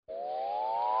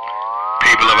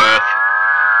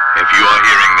you are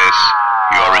hearing this,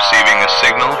 you are receiving a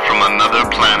signal from another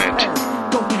planet.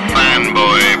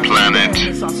 Fanboy Planet.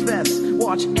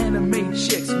 Watch anime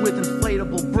chicks with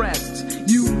inflatable breasts.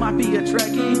 You might be a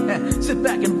Trekkie. Sit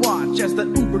back and watch as the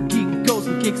uber geek goes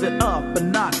and kicks it up a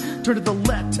notch. Turn to the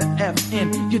letter F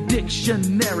in your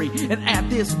dictionary and add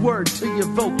this word to your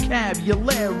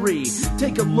vocabulary.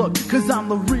 Take a look, cause I'm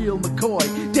the real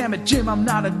McCoy. Damn it, Jim, I'm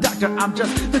not a doctor, I'm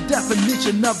just the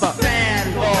definition of a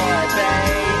fanboy,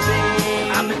 baby.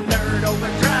 I'm a nerd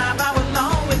overdrive, I will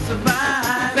always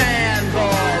survive.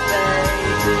 Fanboy,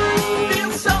 baby.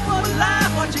 Feel so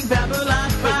alive watching Babylon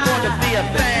 5. It's going to be a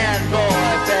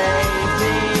fanboy,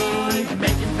 baby.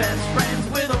 Making best friends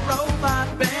with a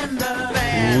robot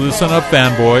bender. Listen up,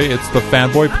 fanboy. It's the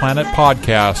Fanboy Planet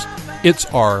podcast. It's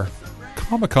our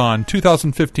Comic-Con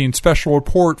 2015 special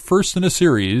report, first in a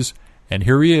series. And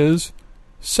here he is,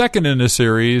 second in a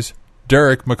series,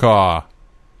 Derek McCaw.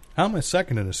 How am I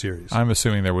second in a series? I'm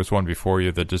assuming there was one before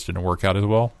you that just didn't work out as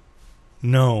well.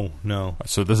 No.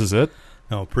 So this is it?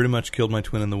 No, pretty much killed my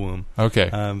twin in the womb. Okay.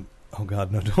 Oh,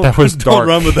 God, no, don't, that was don't dark.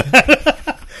 run with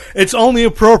that. It's only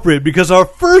appropriate because our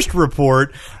first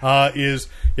report is,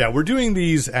 we're doing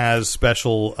these as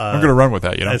special. I'm going to run with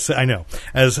that, you know. I know.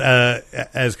 As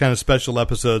kind of special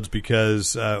episodes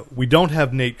because we don't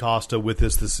have Nate Costa with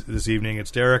us this evening.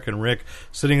 It's Derek and Rick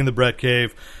sitting in the Brett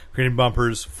Cave creating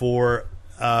bumpers for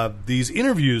these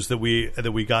interviews that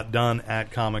we got done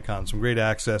at Comic-Con. Some great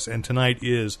access. And tonight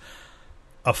is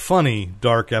a funny,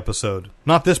 dark episode.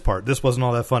 Not this part. This wasn't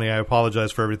all that funny. I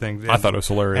apologize for everything. I thought it was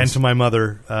hilarious. And to my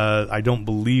mother, I don't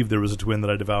believe there was a twin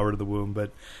that I devoured in the womb, but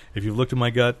if you've looked at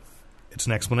my gut, it's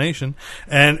an explanation.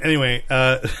 And anyway,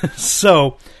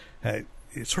 so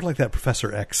it's sort of like that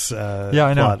Professor X yeah,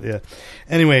 I know. plot. Yeah.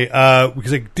 Anyway,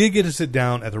 because I did get to sit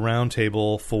down at the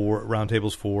roundtables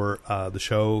for the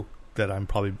show that I'm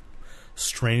probably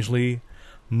strangely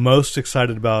most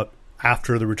excited about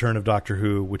after the return of Doctor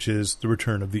Who, which is the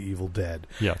return of the Evil Dead.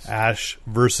 Yes. Ash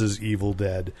versus Evil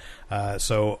Dead.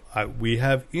 So we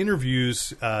have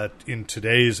interviews in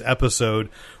today's episode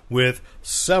with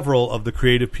several of the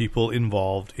creative people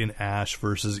involved in Ash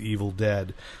versus Evil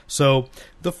Dead. So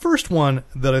the first one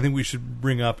that I think we should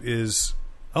bring up is,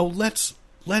 let's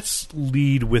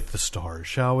lead with the stars,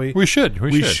 shall we? We should.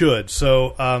 We should.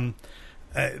 So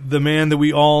the man that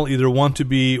we all either want to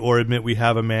be or admit we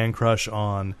have a man crush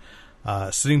on,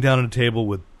 sitting down at a table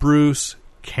with Bruce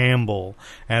Campbell.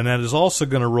 And that is also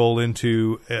going to roll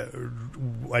into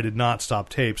I did not stop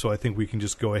tape, so I think we can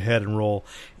just go ahead and roll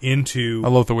into... I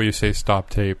love the way you say stop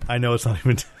tape. I know it's not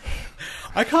even...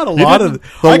 I caught a lot of...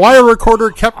 The wire recorder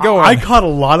kept going. I caught a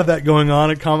lot of that going on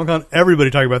at Comic-Con.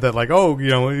 Everybody talking about that, like, can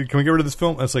we get rid of this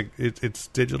film? It's like, it's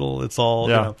digital. It's all...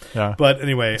 Yeah. But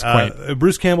anyway,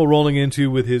 Bruce Campbell rolling into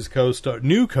with his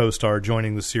new co-star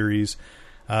joining the series...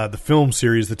 the film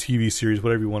series, the TV series,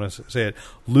 whatever you want to say it,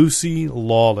 Lucy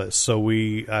Lawless. So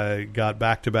we got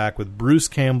back-to-back with Bruce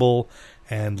Campbell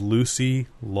and Lucy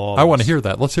Lawless. I want to hear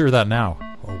that. Let's hear that now.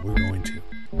 Oh, we're going to.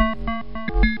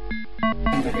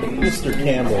 Mr.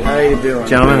 Campbell. How are you doing?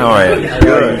 Gentlemen, how are you?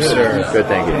 Good, sir. Good,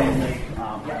 thank you.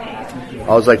 I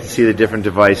always like to see the different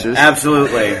devices.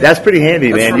 Absolutely. That's pretty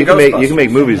handy, man. You can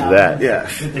make movies with that. Yeah.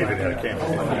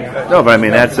 No, but I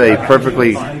mean that's a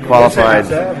perfectly qualified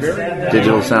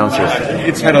digital sound system.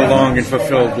 It's had a long and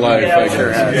fulfilled life, I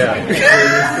guess.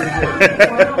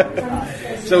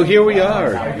 Yeah. So here we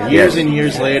are, years and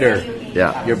years later.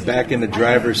 Yeah. You're back in the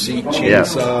driver's seat,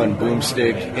 chainsaw and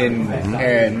boomstick in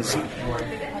hands.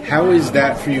 How is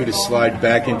that for you to slide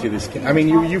back into this? I mean,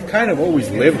 you've kind of always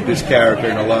lived this character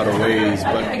in a lot of ways,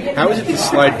 but how is it to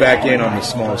slide back in on the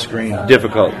small screen?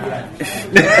 Difficult.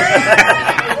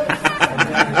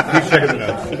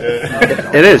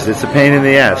 It is. It's a pain in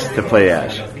the ass to play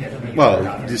Ash. Well,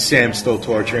 is Sam still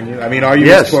torturing you? I mean, are you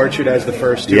Yes. as tortured as the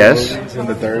first two Yes. movies and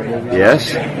the third movie?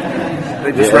 Yes.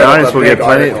 They just The wrote audience a will big get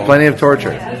article. plenty of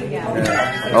torture.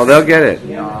 Oh, they'll get it.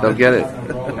 They'll get it.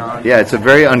 Yeah, it's a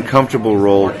very uncomfortable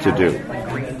role to do.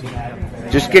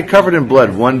 Just get covered in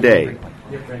blood one day.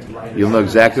 You'll know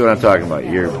exactly what I'm talking about.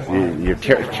 You're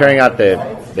tearing out the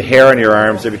hair on your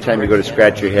arms every time you go to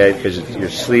scratch your head because your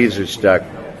sleeves are stuck.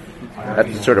 I have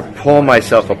to sort of pull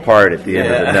myself apart at the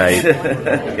end of the night.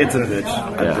 It's a bitch.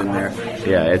 I've been there.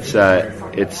 Yeah,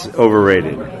 it's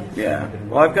overrated. Yeah.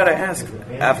 Well, I've got to ask,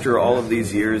 after all of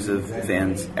these years of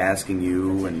fans asking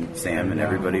you and Sam and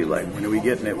everybody, like, when are we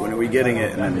getting it? When are we getting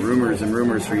it? And then rumors and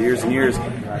rumors for years and years,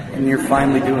 and you're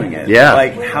finally doing it. Yeah.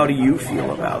 Like, how do you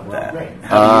feel about that?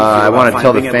 I want to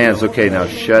tell the fans, okay, now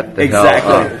shut the hell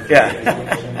up. Exactly.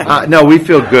 Yeah. No, we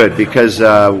feel good because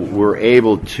we're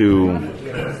able to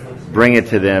bring it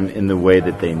to them in the way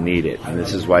that they need it. And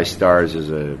this is why Stars is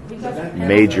a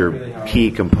major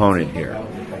key component here.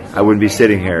 I wouldn't be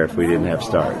sitting here if we didn't have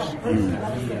Stars,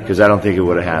 because I don't think it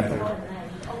would have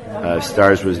happened.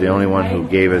 Stars was the only one who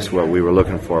gave us what we were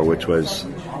looking for, which was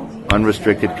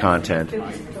unrestricted content.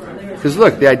 Because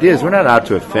look, the idea is we're not out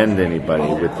to offend anybody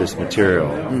with this material,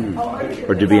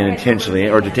 or to be intentionally,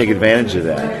 or to take advantage of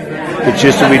that. It's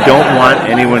just that we don't want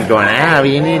anyone going,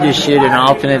 you need to shoot an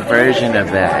alternate version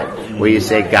of that, where you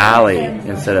say golly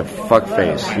instead of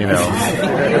fuckface,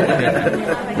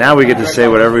 Now we get to say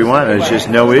whatever we want, and there's just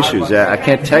no issues. I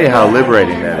can't tell you how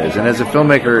liberating that is. And as a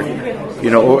filmmaker,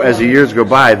 as the years go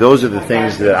by, those are the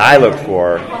things that I look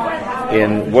for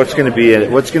in what's going to be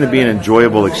an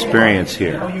enjoyable experience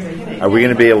here. Are we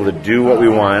going to be able to do what we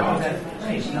want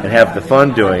and have the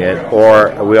fun doing it,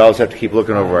 or we always have to keep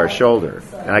looking over our shoulder?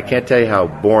 And I can't tell you how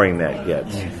boring that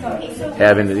gets.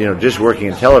 Having just working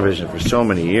in television for so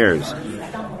many years.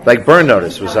 Like Burn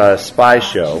Notice was a spy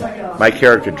show. My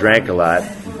character drank a lot.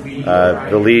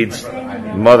 The lead's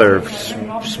mother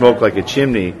smoked like a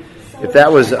chimney. If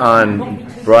that was on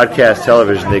broadcast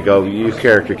television, they go, your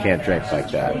character can't drink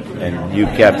like that, and you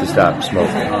have to stop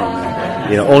smoking.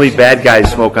 Only bad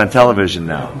guys smoke on television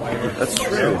now. That's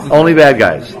true. Only bad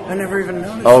guys. I never even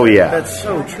noticed. Oh, yeah. That's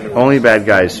so true. Only bad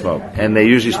guys smoke, and they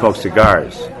usually smoke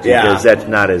cigars because that's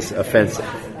not as offensive.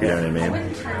 You know what I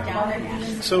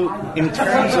mean? So, in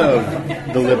terms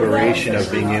of the liberation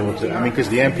of being able to, because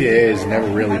the MPAA has never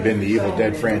really been the Evil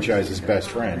Dead franchise's best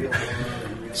friend.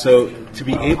 So, to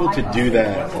be able to do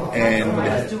that and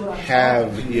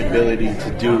have the ability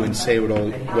to do and say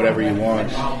whatever you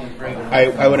want,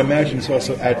 I would imagine it's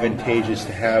also advantageous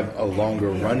to have a longer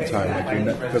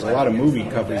runtime. Because a lot of movie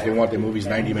companies, they want their movies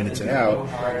 90 minutes and out,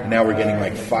 and now we're getting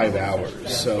like 5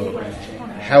 hours. So,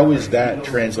 how is that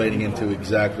translating into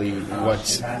exactly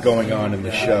what's going on in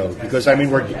the show? Because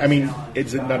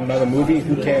it's another movie.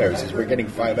 Who cares? We're getting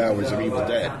 5 hours of Evil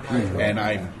Dead, and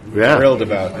I'm thrilled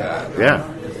about that. Yeah.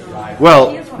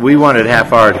 Well, we wanted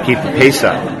half hour to keep the pace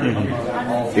up,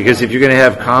 because if you're going to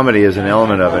have comedy as an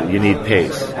element of it, you need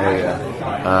pace.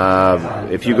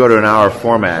 If you go to an hour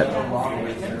format,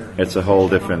 it's a whole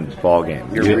different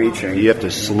ballgame. You're reaching. You have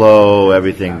to slow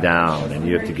everything down, and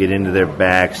you have to get into their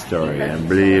backstory and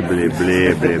blah, blah,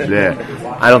 blah, blah,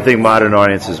 blah. I don't think modern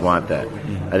audiences want that.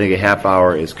 I think a half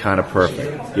hour is kind of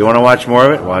perfect. You want to watch more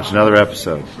of it? Watch another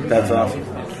episode. That's awesome.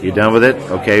 You done with it?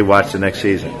 Okay, watch the next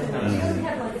season.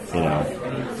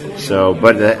 So,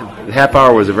 but the half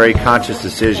hour was a very conscious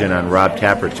decision on Rob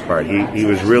Tappert's part. He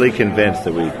was really convinced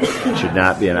that we should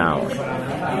not be an hour.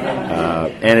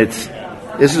 And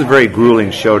this is a very grueling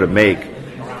show to make.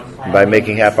 By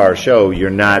making half-hour show,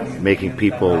 you're not making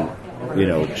people,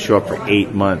 show up for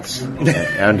 8 months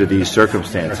under these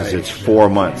circumstances. It's 4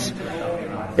 months.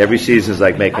 Every season is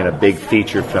like making a big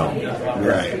feature film.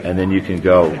 Right. And then you can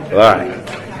go, all right.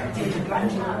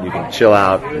 You can chill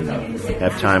out and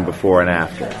have time before and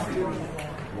after.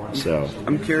 So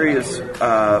I'm curious,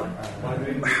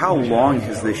 how long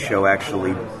has this show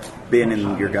actually been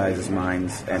in your guys'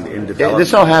 minds and in development?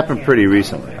 This all happened pretty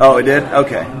recently. Oh, it did?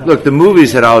 Okay. Look, the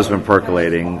movies had always been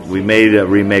percolating. We made a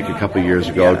remake a couple years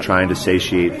ago trying to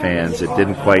satiate fans. It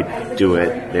didn't quite do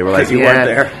it. They were like, weren't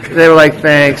there. They were like,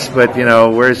 thanks, but,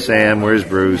 where's Sam? Where's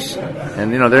Bruce?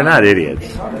 And, they're not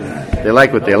idiots. They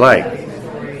like what they like.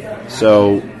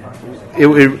 So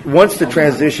once the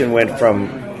transition went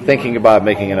from thinking about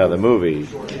making another movie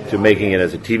to making it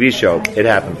as a TV show, it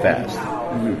happened fast.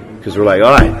 Because we're like,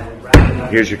 all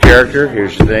right, here's your character,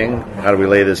 here's your thing. How do we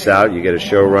lay this out? You get a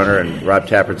showrunner, and Rob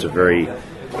Tappert's a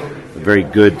very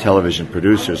good television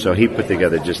producer, so he put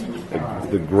together just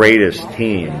the greatest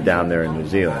team down there in New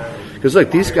Zealand. Because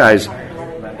look, these guys,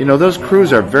 those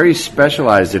crews are very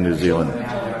specialized in New Zealand.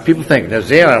 People think, New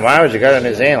Zealand, why would you go to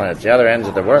New Zealand? It's the other ends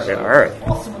of the earth.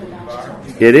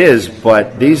 It is,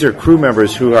 but these are crew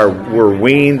members who were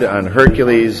weaned on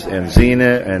Hercules and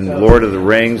Xena and Lord of the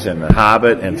Rings and The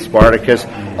Hobbit and Spartacus.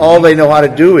 All they know how to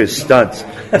do is stunts,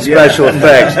 special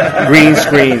effects, green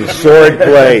screen, sword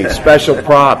play, special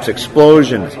props,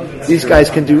 explosions. These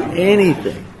guys can do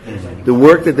anything. The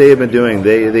work that they have been doing,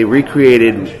 they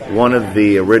recreated one of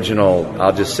the original,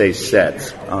 I'll just say,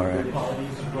 sets. All right.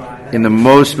 In the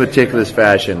most meticulous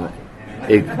fashion.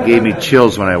 It gave me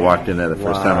chills when I walked in there the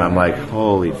first time. I'm like,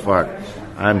 holy fuck,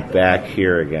 I'm back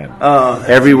here again.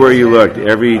 Everywhere you looked,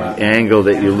 every angle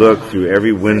that you looked through,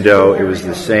 every window, it was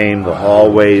the same. The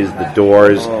hallways, the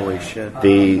doors, holy shit.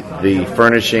 The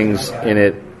furnishings in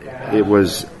it, it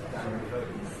was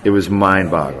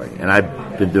mind-boggling. And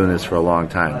I've been doing this for a long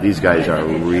time. These guys are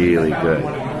really good.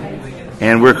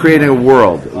 And we're creating a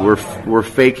world. We're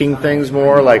faking things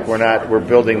more, like we're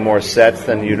building more sets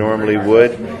than you normally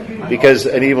would, because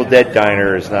an Evil Dead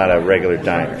diner is not a regular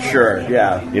diner. Sure,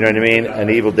 yeah. You know what I mean?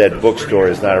 An Evil Dead bookstore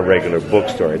is not a regular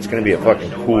bookstore. It's going to be a fucking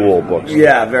cool bookstore.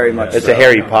 Yeah, very much. It's so. a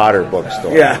Harry Potter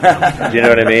bookstore. Yeah. Do you know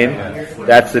what I mean?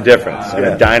 That's the difference. And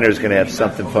a diner is going to have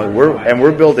something fun.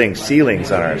 We're building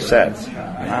ceilings on our sets.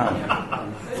 Wow.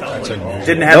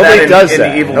 Didn't have Nobody that does in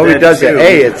that. Evil Nobody Dead does that. 2.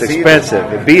 A, it's expensive.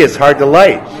 And B, it's hard to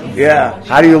light. Yeah.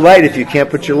 How do you light if you can't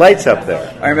put your lights up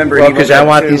there? I remember. Well, Evil because Dead I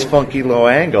want 2. these funky low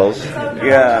angles.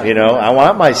 Yeah. You know, I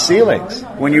want my ceilings.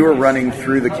 When you were running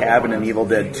through the cabin in Evil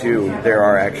Dead 2, there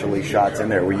are actually shots in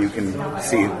there where you can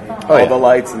see all the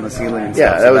lights and the ceiling and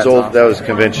stuff. Yeah, that was old. Awesome. That was a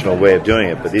conventional way of doing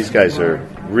it, but these guys are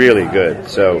really good.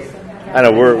 So, I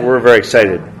know we're very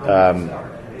excited.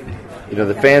 You know,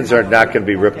 the fans are not going to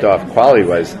be ripped off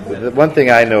quality-wise. The one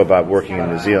thing I know about working in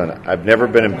New Zealand, I've never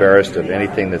been embarrassed of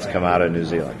anything that's come out of New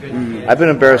Zealand. Mm-hmm. I've been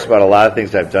embarrassed about a lot of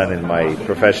things I've done in my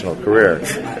professional career,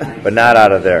 but not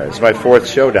out of there. It's my 4th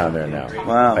show down there now.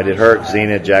 Wow. I did Herc,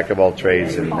 Xena, Jack of All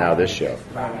Trades, and now this show.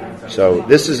 So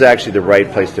this is actually the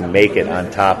right place to make it on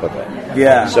top of it.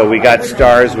 Yeah. So we got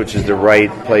Stars, which is the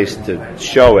right place to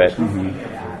show it.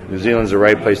 Mm-hmm. New Zealand's the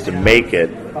right place to make it.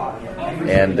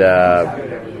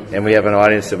 And we have an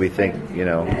audience that we think, you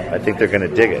know, I think they're going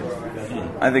to dig it.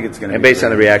 I think it's going to. And based on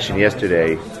the reaction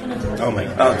yesterday. Oh my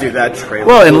God! Oh, dude, that trailer.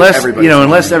 Well,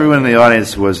 unless everyone in the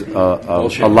audience was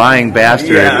a lying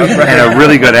bastard and a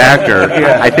really good actor,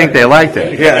 I think they liked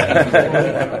it.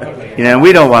 Yeah. You know, and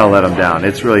we don't want to let them down.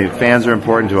 It's really, fans are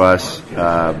important to us.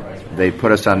 They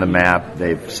put us on the map.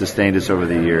 They've sustained us over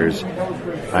the years.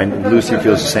 Lucy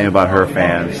feels the same about her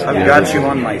fans. I've got you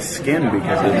on my skin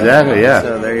because of exactly, yeah.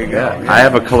 So there you go. Yeah. I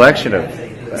have a collection of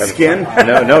skin.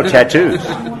 No tattoos.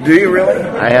 Do you really?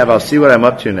 I have. I'll see what I'm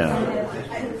up to now.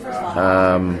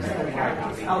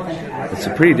 It's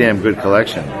a pretty damn good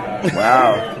collection.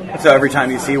 Wow. So every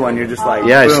time you see one, you're just like,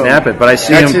 yeah, boom. I snap it. But I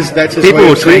see that's him. That's his people way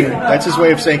will of tweet. saying, that's his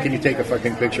way of saying, "Can you take a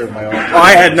fucking picture of my arm?" Oh,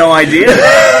 I had no idea.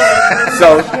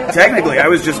 So technically, I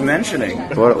was just mentioning.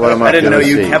 What am I didn't know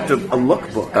you see. kept a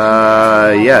lookbook.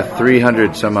 Yeah,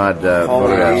 300 some odd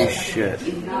photographs. Holy shit!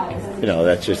 You know,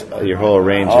 that's just your whole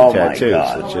range of tattoos.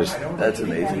 It's just that's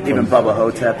amazing. Even Bubba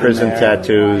Hotep. Prison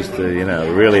tattoos to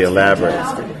really elaborate.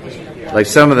 Like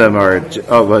some of them are.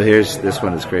 Oh well, here's this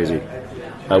one is crazy.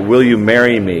 Will you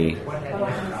marry me?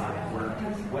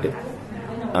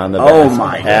 On the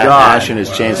my God! Ash and his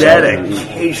chainsaw.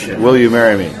 Dedication. Will you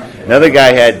marry me? Another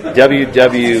guy had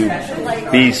WWBCD.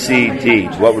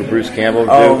 What would Bruce Campbell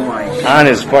do? Oh my God. On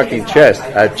his fucking chest.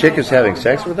 A chick is having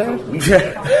sex with that?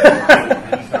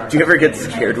 Do you ever get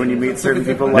scared when you meet certain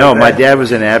people like No, that? my dad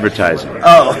was in advertising.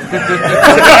 Oh.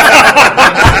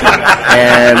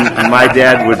 And my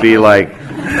dad would be like,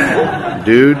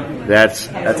 dude, that's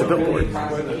a billboard.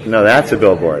 No, that's a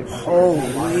billboard.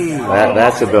 Holy.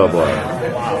 That's a billboard.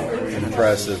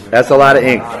 Impressive. That's a lot of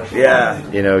ink. Yeah.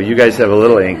 You know, you guys have a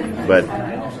little ink, but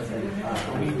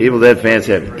Evil Dead fans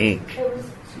have ink.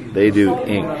 They do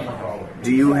ink.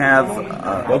 Do you have?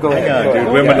 Go ahead,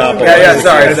 dude. We're monopolizing. Yeah.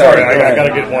 Sorry. I got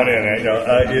to get one in.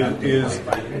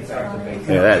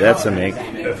 Yeah, that's some ink.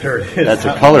 There it is. That's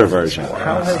a color version.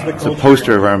 It's a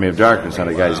poster of Army of Darkness on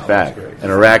a guy's back.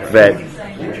 An Iraq vet.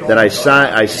 Then I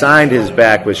signed his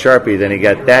back with Sharpie. Then he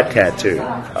got that tattoo.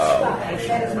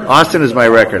 Austin is my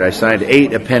record. I signed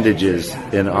 8 appendages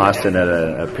in Austin at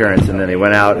an appearance, and then they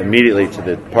went out immediately to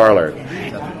the parlor.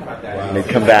 And they'd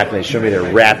come back and they'd show me their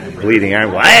wrapped, bleeding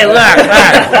arm. Hey, look!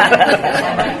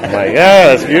 I'm like, yeah,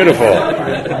 that's beautiful.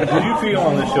 Do you feel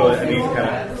on the show that he's kind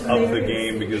of up the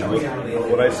game? Because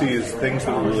what I see is things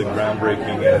that were really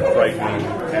groundbreaking and frightening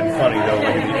and funny, though,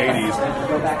 like in the 80s.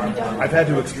 I've had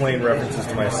to explain references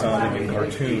to my son in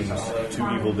cartoons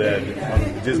to Evil Dead on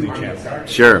the Disney Channel.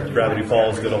 Sure. Gravity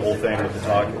Falls did a whole thing with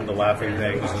the laughing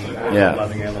things and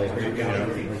laughing animals.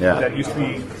 That used to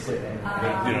be,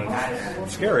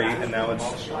 scary, and now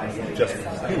it's just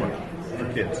humor for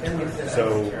kids.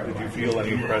 So, did you feel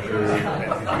any pressure,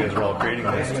 as you guys are all creating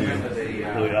this, to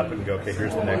really up and go, okay,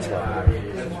 here's the next level?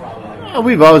 Well,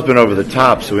 we've always been over the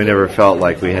top, so we never felt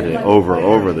like we had to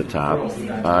over the top.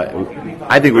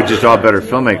 I think we're just all better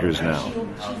filmmakers now.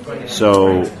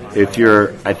 So, if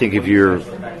you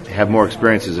have more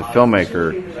experience as a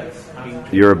filmmaker,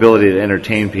 your ability to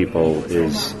entertain people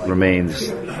remains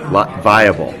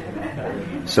viable.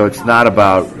 So it's not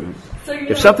about,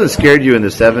 if something scared you in the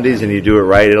 70s and you do it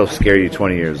right, it'll scare you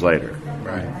 20 years later.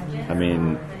 Right. I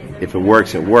mean, if it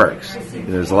works, it works.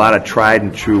 There's a lot of tried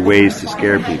and true ways to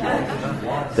scare people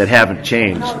that haven't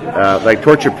changed. Like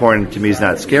torture porn to me is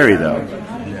not scary though.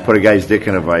 put a guy's dick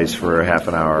in a vice for half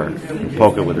an hour and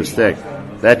poke it with a stick.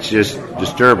 That's just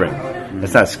disturbing.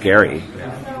 That's not scary.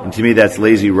 And to me, that's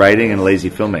lazy writing and lazy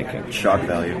filmmaking. Shock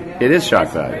value. It is shock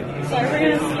value. So we're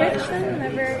going to switch then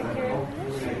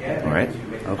whenever. All right.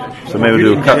 Okay. So maybe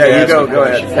we'll do a couple. Yeah, you go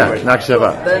ahead. Yeah, knock yourself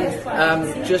out.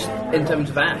 Then, just in terms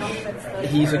of Ash,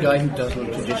 he's a guy who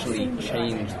doesn't traditionally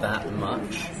change that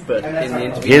much, but in the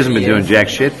interview He hasn't been doing jack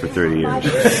shit for 30 years.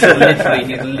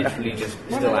 he's literally just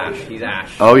still Ash. He's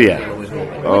Ash. Oh, yeah. He always will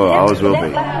be. Oh, always will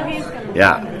be.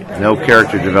 Yeah, no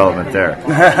character development there.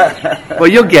 Well,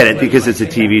 you'll get it because it's a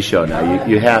TV show now.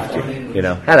 You have to, you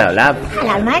know. Hello, love.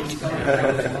 Hello, mate.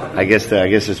 I guess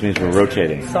this means we're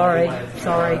rotating. Sorry.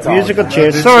 Musical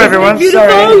chairs. Sorry, everyone.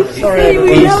 Sorry,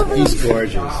 everyone. He's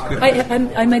gorgeous.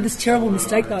 I made this terrible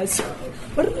mistake, though.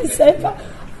 What did I say about...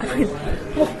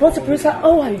 what's a Bruce?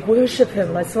 Oh, I worship him.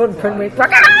 And I saw it in print. Delete.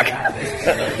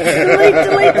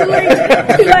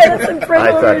 That's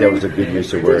incredible. I thought that was a good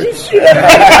use of words.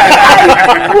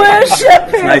 I worship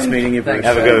him. Nice meeting you, Bruce.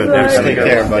 Have a good one. Take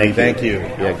care, buddy. Thank you.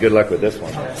 Yeah, good luck with this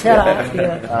one.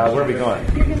 Yeah. Where are we going?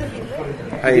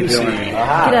 How you doing?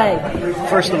 G'day.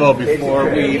 First of all, before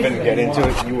we even get into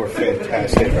it, you were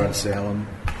fantastic on Salem.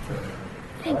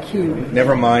 Thank you.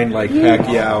 Never mind, like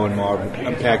Pacquiao and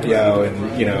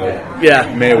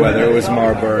Mayweather. It was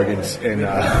Marburg and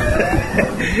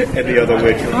the other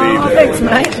witch from Oh, thanks,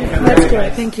 mate. That's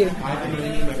great. Thank you.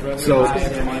 So,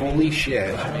 holy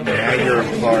shit! Now you're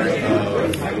a part of.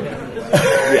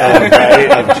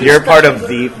 You're part of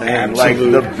the fan, like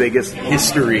the biggest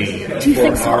history. Do you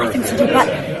think so? I think so too. But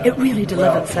it really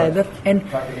delivered, so and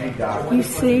you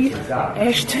see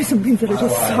Ash do some things that are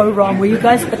just so wrong. Were you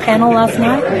guys at the panel last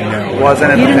night?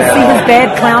 wasn't at You the didn't see panel. his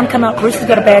bad clown come up. Bruce has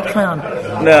got a bad clown.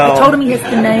 No. I told him he has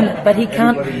to name it, but he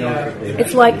can't.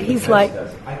 It's like he's like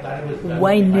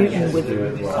Wayne Newton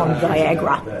on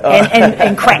Viagra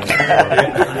and crack.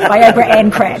 Viagra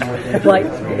and crack, like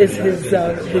is his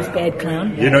bad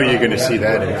clown. You know you're going to see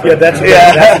that. Yeah, that's a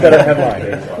better headline.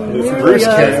 Bruce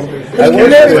Yes. I You wish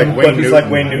know- like Wayne He's Newton. like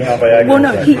Wayne Newton on Viagra. Well,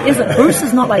 no, he isn't. Bruce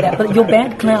is not like that. But your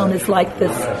bad clown is like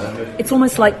this. It's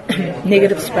almost like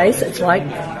negative space. It's like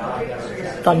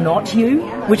the not you,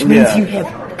 which means you have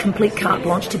complete carte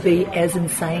blanche to be as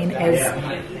insane as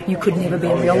you could never be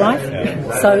in real life.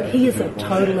 So he is a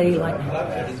totally like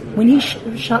when he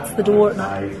shuts the door at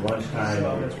night,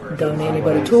 don't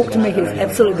anybody talk to me. He's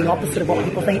absolutely the opposite of what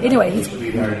people think. Anyway, he's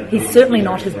certainly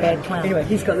not his bad clown. Anyway,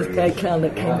 he's got this bad clown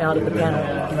that came out at the panel.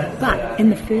 But in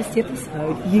the first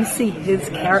episode, you see his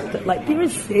character, like there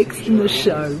is sex in the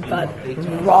show, but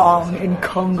wrong,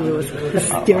 incongruous,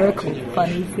 hysterical,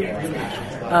 funny things.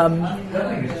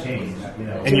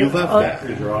 And you love that.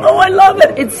 Oh, I love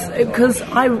it. It's because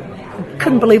I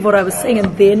couldn't believe what I was seeing,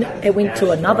 and then it went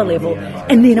to another level,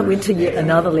 and then it went to yet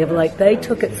another level. Like they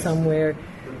took it somewhere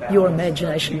your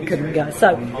imagination couldn't go.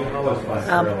 So,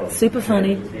 super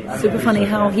funny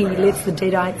how he lets the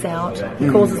Deadites out,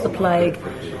 causes the plague,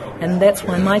 and that's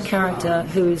why my character,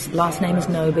 whose last name is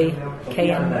Knowby,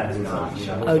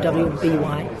 Knowby,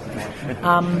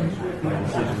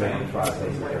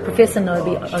 Professor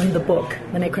Knowby owned the book,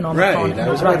 the Necronomicon. Right, I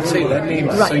was about to say that name,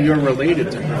 so you're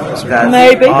related to Professor.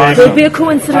 Maybe. awesome. Could be a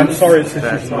coincidence. I'm sorry, it's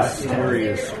such a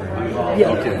mysterious.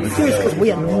 Yeah, serious, because we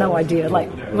had no idea. Like,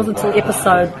 it wasn't until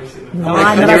episode 9 And that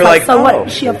I you was were like, like, so oh. what,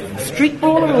 is she a street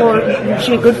baller or is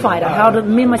she a good fighter? How did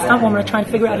me and my stunt woman are trying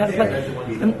to figure out how to play?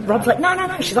 And Rob's like,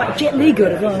 no, she's like Jet Li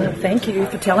good. I go, thank you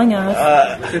for telling us.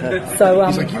 So,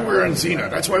 He's like, you were on Xena,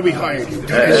 that's why we hired you.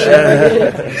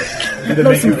 Did it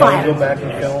make you want to go back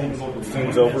and film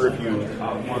scenes over if you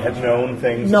had known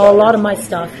things? no, a lot of my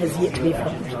stuff has yet to be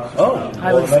filmed. Oh.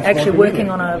 I was actually working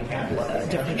on a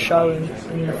different show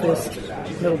in the first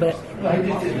little bit.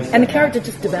 And the character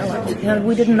just developed. You know,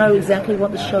 we didn't know exactly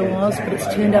what the show was, but it's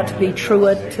turned out to be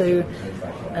truer to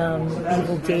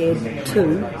Evil Dead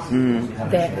 2.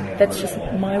 That's just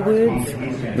my words.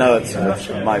 No, it's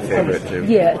my favorite too.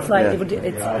 Yeah, it's like Yeah. Evil Dead,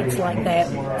 it's like that.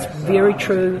 It's very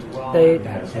true.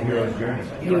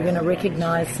 You're going to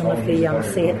recognise some of the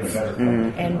sets,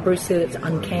 and Bruce said it's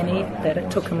uncanny that it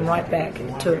took him right back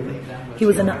to. He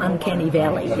was in an uncanny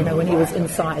valley, you know, when he was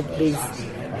inside these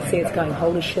sets, going,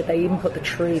 holy shit! They even put the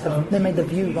tree. They made the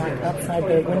view right outside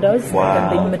the windows. Wow.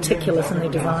 They've been meticulous in their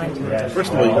design.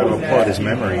 First of all, you got to applaud his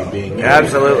memory being.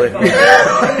 Absolutely.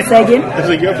 Say again. It's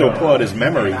like you have to applaud his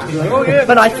memory. Oh yeah.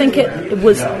 But I think it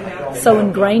was so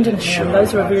ingrained in him.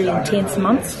 Those were very intense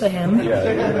months for him.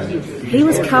 He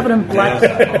was covered in blood.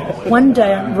 One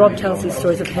day, Rob tells these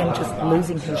stories of him just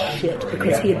losing his shit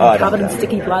because he had been covered in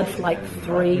sticky blood for like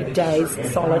 3 days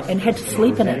solid and had to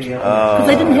sleep in it because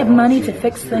they didn't have money to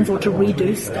fix things or to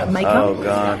redo stuff, makeup. Oh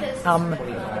god.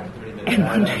 And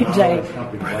one day,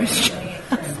 Bruce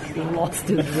just lost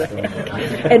his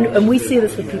rag. And we see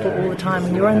this with people all the time.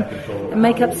 When you're in,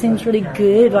 makeup seems really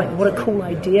good, like what a cool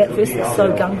idea. At first they're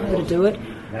so gung-ho to do it.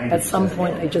 At some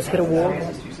point they just hit a wall.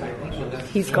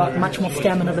 He's got much more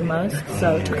stamina than most,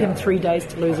 so it took him 3 days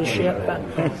to lose his shit. But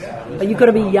you've got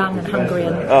to be young and hungry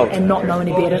and not know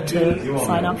any better to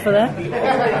sign up for that.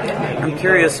 I'm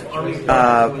curious,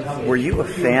 were you a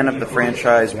fan of the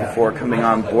franchise before coming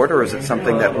on board, or is it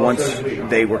something that once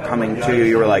they were coming to you,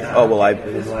 you were like, oh, well, I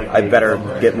better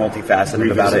get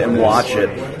multifaceted about it and watch it,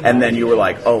 and then you were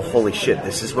like, oh, holy shit,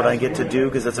 this is what I get to do?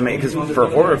 Because that's amazing. Because for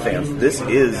horror fans, this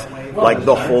is like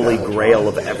the holy grail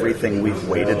of everything we've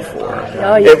waited for.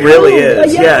 Oh, yeah. It really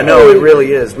is. Yeah, no, it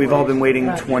really is. We've all been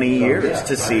waiting 20 years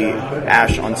to see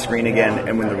Ash on screen again,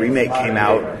 and when the remake came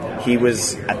out, he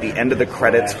was at the end of the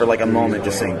credits for like a moment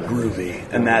just saying groovy,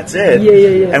 and that's it.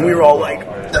 Yeah. And we were all like,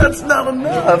 that's not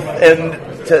enough.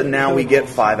 And now we get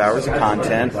 5 hours of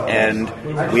content, and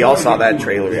we all saw that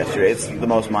trailer yesterday. It's the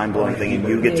most mind-blowing thing, and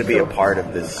you get to be a part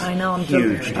of this. I know,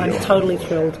 huge deal. I'm totally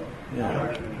thrilled.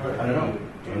 Yeah.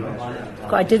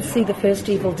 I did see the first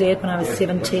Evil Dead when I was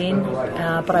 17,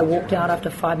 but I walked out after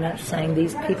 5 minutes saying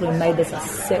these people who made this are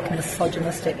sick,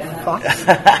 misogynistic fucks.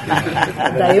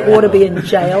 They ought to be in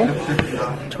jail.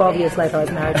 12 years later, I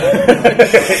was married.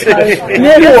 So,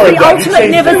 the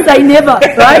ultimate never say never,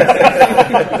 right?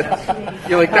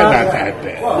 You're like, they're not that bad.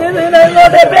 They're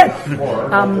not that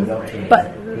bad. But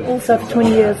also for 20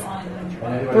 years,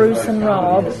 Bruce and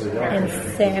Rob and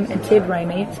Sam and Ted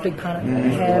Raimi, it's a big part of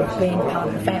have been part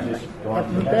of the family.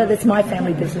 That's my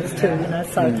family business too,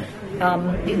 So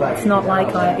it's not like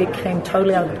it came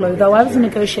totally out of the blue. Though I was in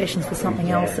negotiations for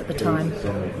something else at the time,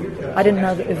 I didn't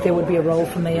know that if there would be a role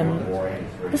for me, and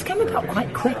this came about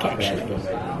quite quick actually.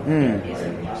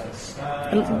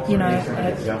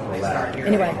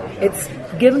 Anyway, it's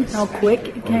given how quick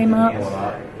it came up.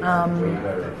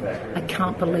 I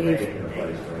can't believe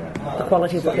the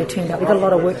quality of what they turned out. We've got a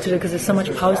lot of work to do because there's so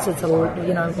much post. It's a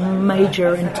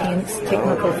major, intense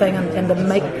technical thing, and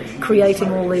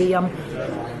creating all the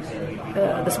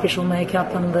special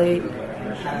makeup and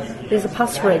there's a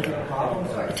pus rig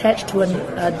attached to a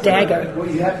dagger.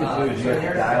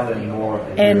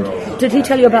 And did he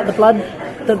tell you about the blood,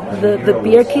 the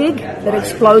beer keg that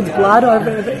explodes blood over?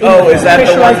 Is that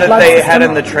the one that they had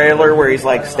in the trailer where he's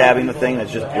like stabbing the thing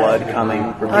that's just blood coming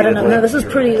repeatedly? I don't know. No, this is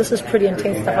pretty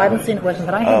intense stuff. I haven't seen it working,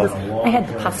 but I had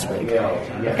the pus rig,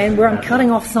 and where I'm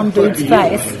cutting off some dude's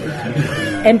face,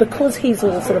 and because he's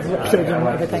all sort of lipsid and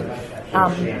everything.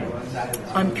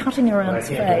 I'm cutting around his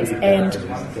face, and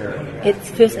it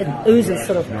oozes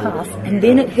sort of pus, and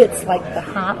then it hits like the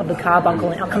heart of the carbuncle,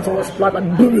 and out comes all this blood,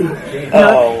 like boom.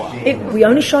 We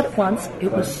only shot it once. It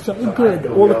was so good.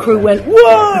 All the crew went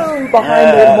whoa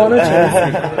behind their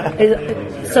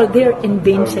monitors. So they're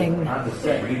inventing.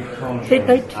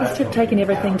 They just have taken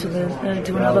everything to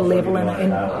another level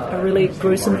in a really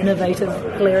gruesome, innovative,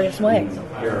 hilarious way.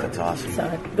 That's awesome.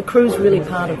 So the crew's really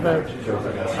part of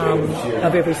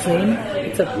of every scene.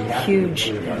 It's a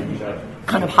huge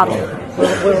kind of huddle.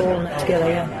 We're all in it together,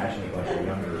 yeah.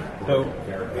 So,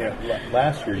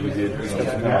 last year you spent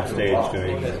some time on stage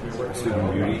doing Sleeping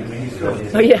Beauty.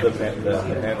 Oh yeah. The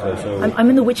panto, so I'm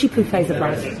in the witchy poo phase of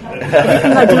life.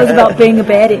 Everything I do is about being a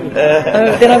baddie.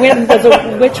 Then I went and was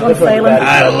a witch on Salem.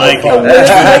 I like it.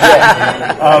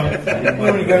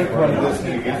 When you go to one of this,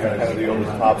 you get kind of the over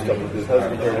the top stuff. But this does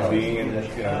compare to being in the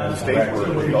stage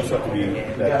where you also have to be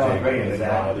that big, and then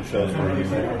other shows where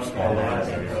you're smaller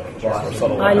and more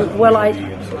subtle.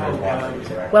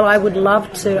 Well, I would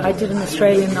love to. I did an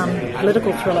Australian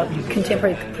political thriller,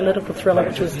 contemporary political thriller,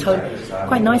 which was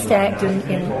quite nice to act in.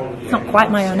 It's not quite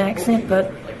my own accent,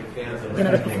 but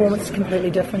the performance is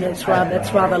completely different. It's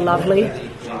rather lovely.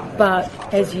 But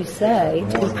as you say,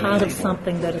 to be part of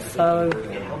something that is so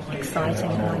exciting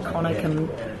and iconic, and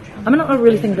I don't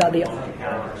really think about the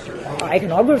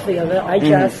iconography of it. I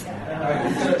just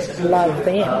love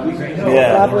them.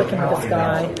 Love working with this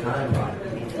guy.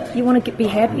 You want to be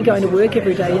happy going to work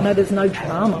every day. There's no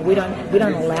drama. We don't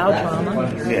allow drama.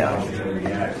 Yeah.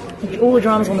 All the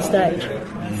drama's on the stage.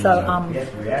 So,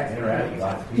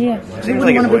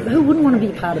 who wouldn't want to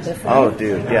be part of this? Oh,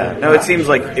 dude, yeah. No, it seems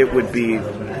like it would be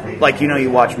like, you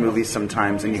watch movies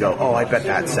sometimes and you go, oh, I bet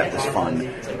that set was fun.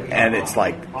 And it's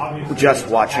like just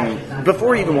watching,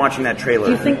 before even watching that trailer.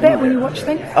 Do you think that when you watch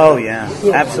things? Oh, yeah.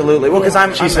 Absolutely. Well,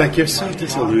 because She's like, you're so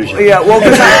disillusioned. Yeah, well,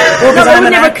 because I'm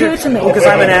an actor. Occurred to me. Because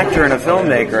I'm an actor and a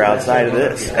filmmaker outside of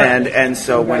this. And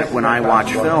so when I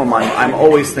watch film, I'm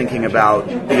always thinking about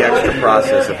the extra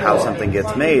process of how something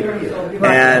gets made.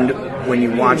 And when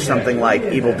you watch something like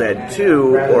Evil Dead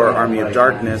 2 or Army of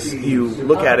Darkness, you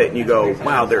look at it and you go,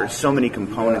 wow, there are so many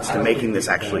components to making this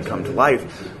actually come to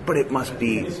life, but it must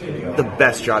be the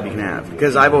best job you can have.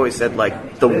 Because I've always said,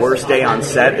 like, the worst day on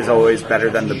set is always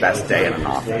better than the best day in an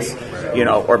office, you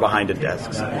know, or behind a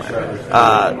desk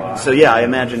somewhere. So yeah, I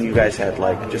imagine you guys had,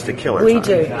 like, just a killer We time.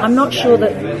 do. I'm not sure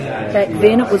that back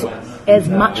then it was as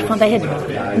much fun. They had,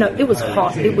 it was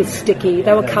hot, it was sticky,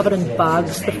 they were covered in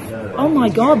bugs. Oh my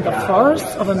God, the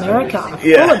forests of America,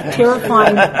 full of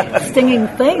terrifying, stinging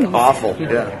things. Awful,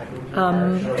 yeah.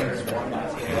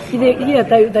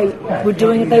 They were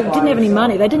doing it. They didn't have any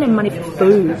money. They didn't have money for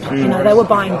food. You know, they were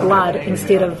buying blood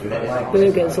instead of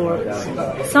burgers. Or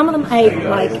some of them ate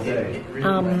like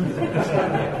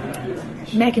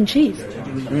mac and cheese.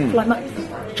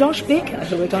 Like Josh Becker,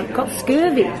 who got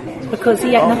scurvy because he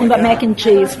ate nothing but mac and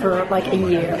cheese for like a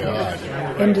year.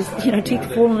 And just, teeth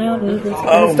falling out, and the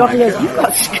doctor goes, "You've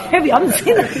got scurvy." I haven't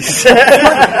seen that.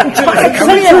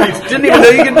 Didn't even know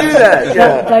you could do that.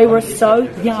 Yeah. They were so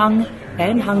young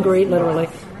and hungry, literally,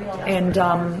 and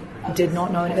did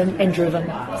not know anything, and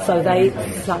driven. So they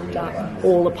sucked up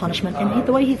all the punishment. And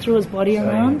the way he threw his body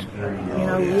around,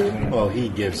 he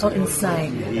gives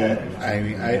insane.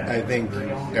 I think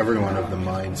everyone of the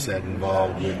mindset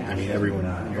involved with, everyone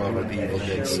involved with the Evil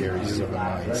Dead series is of the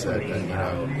mindset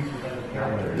that,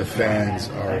 the fans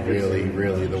are really,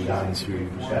 really the ones who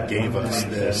gave us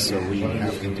this, so we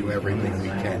have to do everything we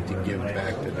can to give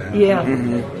back to them. Yeah.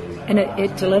 And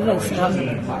it delivers.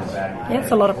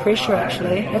 That's a lot of pressure,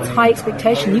 actually. It's high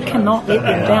expectation. You cannot let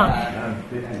them down.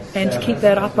 And to keep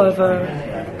that up over,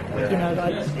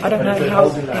 I don't know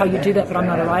how you do that, but I'm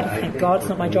not a writer, thank God. It's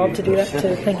not my job to do that,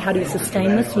 to think how do you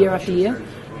sustain this year after year.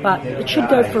 But it should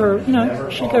go for, a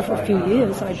few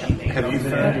years. Have you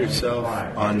found yourself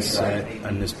on set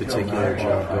on this particular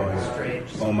job going,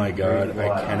 oh my God, I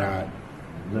cannot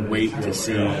wait to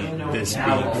see this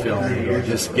being filmed or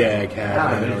this gag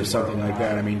happen or something like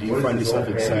that? Do you find yourself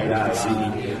excited to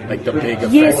see like the big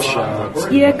effect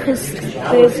shots? Yeah, because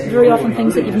there's very often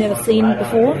things that you've never seen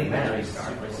before.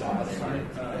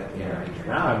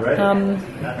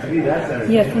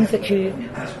 Things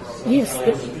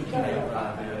that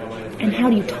and how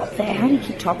do you top that? How do you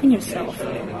keep topping yourself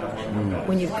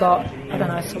when you've got,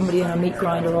 somebody in a meat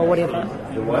grinder or whatever?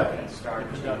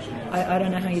 I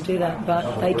don't know how you do that,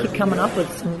 but they keep coming up with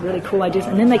some really cool ideas,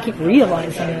 and then they keep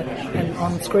realising it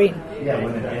on screen.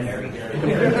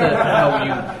 How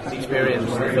you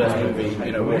experienced the first movie,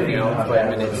 walking out 5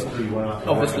 minutes.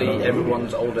 Obviously,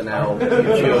 everyone's older now,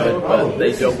 matured, but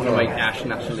they don't want to make Ash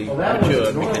naturally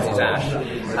mature because it's Ash.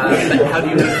 How do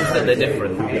you notice that they're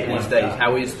different these days?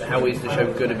 How is the show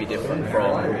going to be different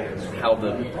from how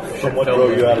from what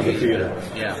drove you out of the theater?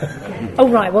 Yeah. Oh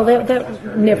right. Well,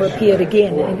 that never appeared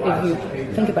again. If you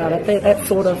think about it, that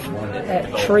sort of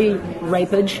tree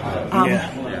rapage.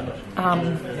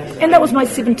 And that was my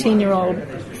 17-year-old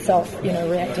self,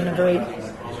 reacting in a very.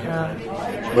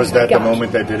 Was that the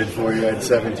moment that did it for you at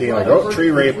 17? Like, oh,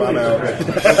 tree rape, I'm out.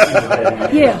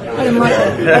 Yeah, I didn't like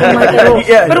that. At all.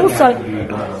 But also,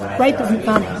 rape isn't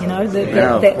funny,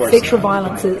 that sexual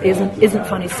violence isn't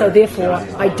funny. So therefore,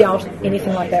 I doubt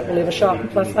anything like that will ever show up.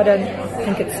 Plus, I don't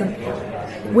think it's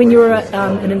when you're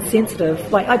an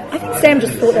insensitive. Like I think Sam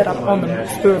just thought that up on the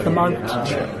spur of the moment.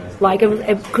 Like,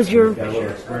 because you're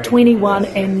 21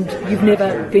 and you've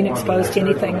never been exposed to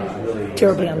anything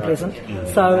terribly unpleasant.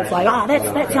 So it's like,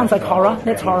 that sounds like horror.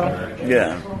 That's horror.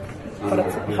 Yeah. But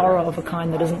it's horror of a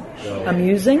kind that isn't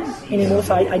amusing anymore,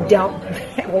 so I doubt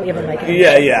that will ever make it.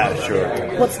 Yeah, sure.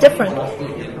 What's different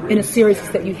in a series is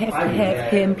that you have to have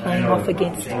him playing off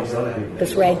against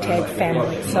this ragtag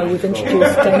family. So we've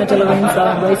introduced Dana De Lorenzo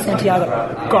and Ray Santiago.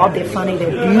 God, they're funny,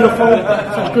 they're beautiful,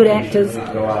 such good actors,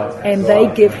 and they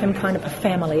give him kind of a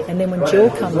family. And then when Jill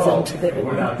comes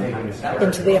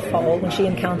into their fold, when she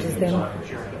encounters them,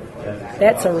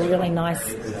 that's a really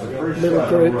nice little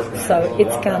group, so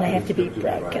it's going to have to be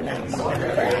broken up.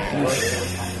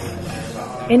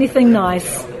 Anything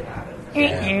nice.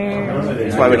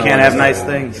 That's why we can't have nice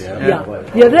things. Yeah,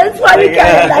 that's why we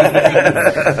can't have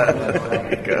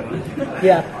nice things.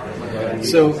 Yeah.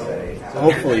 So,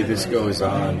 hopefully this goes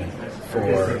on for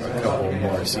a couple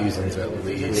more seasons at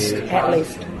least.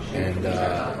 And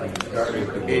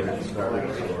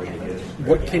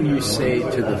what can you say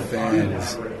to the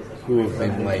fans who have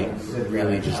been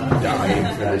really just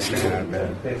dying for this to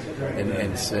happen,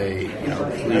 and say,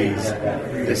 please,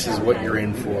 this is what you're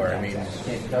in for?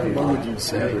 What would you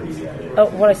say? Oh,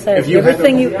 what I say is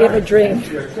everything you ever dreamed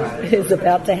is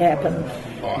about to happen.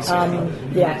 Awesome.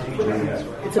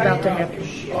 It's about to happen.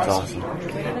 Awesome.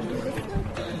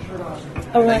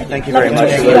 All right. Thank you very much.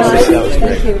 Thank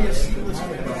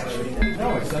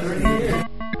That was great.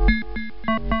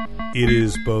 It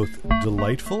is both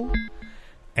delightful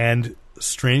and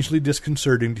strangely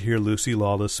disconcerting to hear Lucy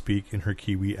Lawless speak in her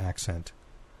Kiwi accent.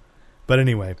 But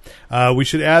anyway, we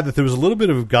should add that there was a little bit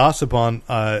of gossip on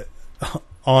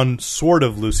sort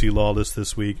of Lucy Lawless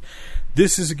this week.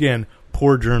 This is, again,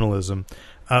 poor journalism.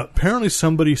 Apparently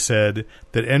somebody said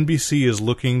that NBC is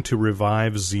looking to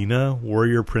revive Xena,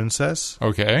 Warrior Princess.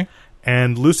 Okay.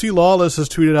 And Lucy Lawless has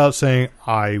tweeted out saying,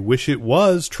 I wish it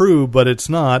was true, but it's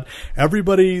not.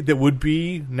 Everybody that would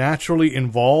be naturally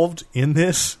involved in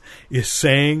this is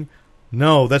saying,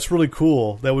 no, that's really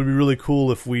cool. That would be really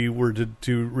cool if we were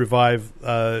to revive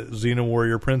Xena,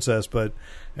 Warrior Princess, but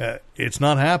it's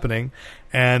not happening.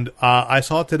 And I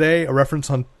saw today a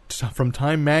reference from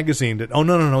Time Magazine that,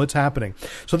 no, it's happening.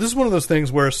 So this is one of those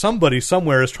things where somebody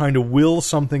somewhere is trying to will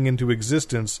something into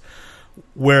existence,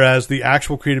 whereas the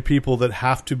actual creative people that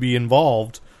have to be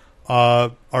involved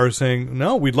are saying,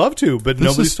 no, we'd love to, but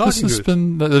nobody's talking to us.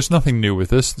 There's nothing new with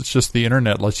this. It's just the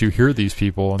internet lets you hear these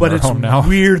people on but their it's own now.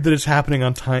 Weird that it's happening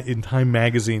in Time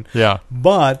Magazine. Yeah.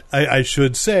 But I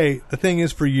should say, the thing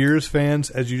is, for years, fans,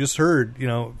 as you just heard,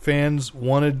 fans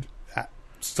wanted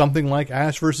something like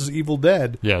Ash versus Evil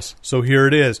Dead. Yes. So here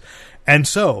it is. And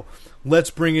so let's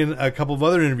bring in a couple of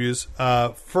other interviews.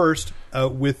 First,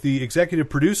 with the executive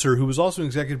producer, who was also an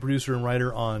executive producer and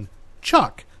writer on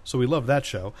Chuck. So we love that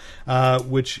show,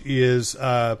 which is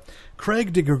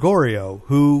Craig DiGregorio,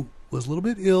 who was a little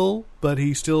bit ill, but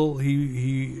he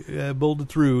bolted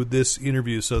through this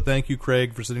interview. So thank you,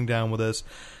 Craig, for sitting down with us.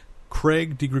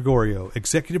 Craig DiGregorio,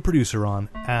 executive producer on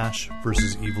Ash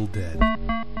versus Evil Dead.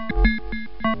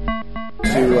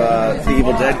 To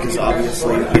Evil Dead, because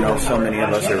obviously, so many of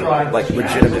us are like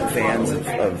legitimate fans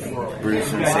of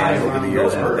Bruce and Sam over the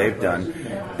years and what they've done.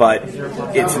 But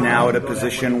it's now at a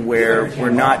position where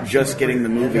we're not just getting the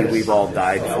movie we've all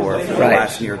died for the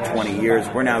last near 20 years.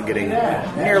 We're now getting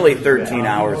nearly 13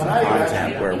 hours of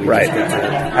content where we just get to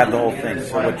have the whole thing.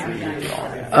 So what do you think?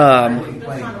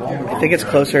 I think it's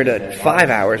closer to 5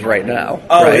 hours right now.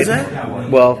 Oh, right? Is it?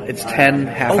 Well, it's 10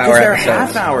 half-hour they're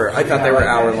episodes. half hour. I thought they were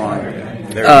hour long.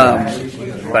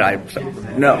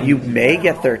 But you may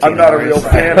get 13 I'm not hours. a real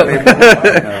fan of it.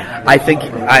 No. I think,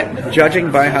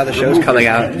 judging by how the show's coming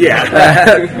out,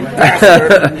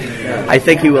 I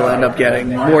think you will end up getting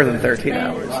more than 13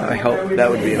 hours. I hope that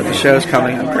would be. But the show's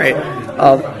coming out great.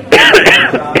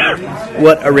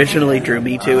 What originally drew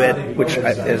me to it, which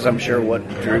is I'm sure what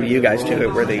drew you guys to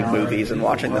it, were the movies and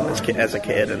watching them as a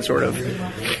kid and sort of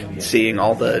seeing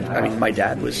all the. I mean, my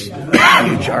dad was a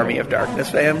huge Army of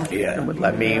Darkness fan and would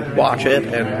let me watch it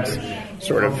and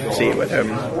sort of see it with him,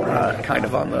 kind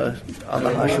of on the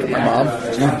hush with my mom.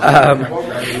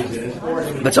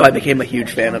 But so I became a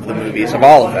huge fan of the movies, of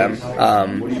all of them,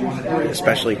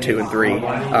 especially 2 and 3.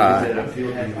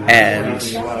 And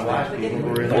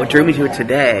what drew me to it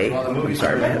today, I'm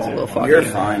sorry, my head's a little foggy. You're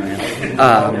fine,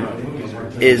 man.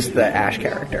 Is the Ash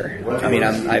character. I mean,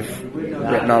 I've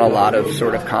written on a lot of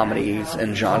sort of comedies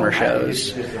and genre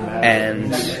shows,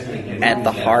 and at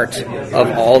the heart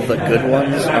of all the good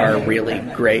ones are really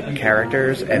great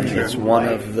characters, and it's one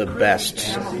of the best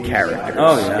characters.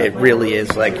 Oh, yeah. It really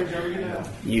is. Like,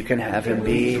 you can have him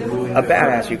be a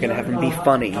badass, you can have him be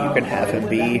funny, you can have him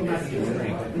be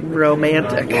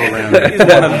romantic. He's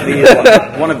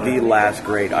one of the last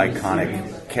great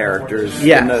iconic characters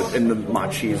in the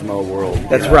machismo world.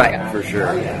 That's right. For sure.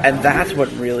 And that's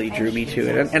what really drew me to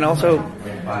it. And also,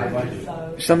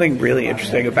 something really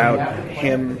interesting about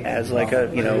him as like a,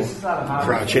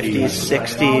 50s,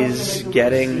 60s,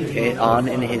 getting it on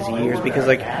in his years, because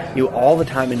like you all the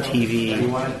time in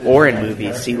TV or in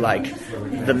movies see like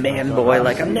the man boy,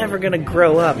 like I'm never gonna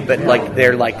grow up, but like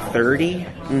they're like 30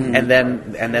 and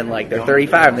then like they're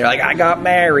 35 and they're like, I got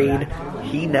married.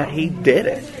 He did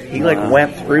it. He like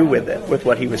went through with it, with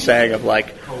what he was saying of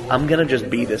like, I'm gonna just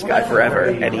be this guy forever,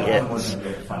 and he is.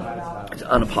 He's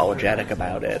unapologetic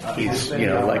about it. He's, he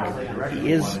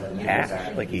is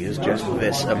Ash. Like, he is just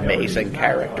this amazing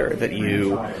character that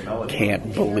you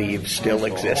can't believe still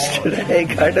exists today,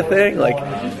 kind of thing. Like,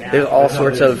 there's all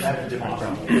sorts of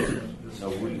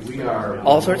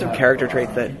character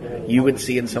traits that you would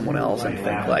see in someone else and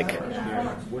think like,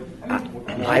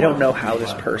 I don't know how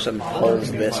this person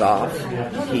pulls this off.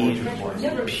 He,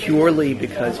 purely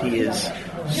because he is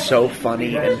so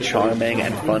funny and charming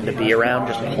and fun to be around,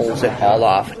 just pulls it all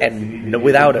off, and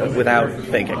without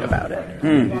thinking about it.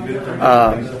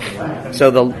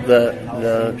 So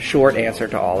the short answer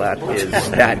to all that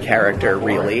is that character,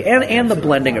 really, and the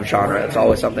blending of genre. It's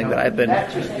always something that I've been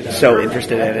so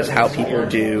interested in, is how people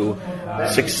do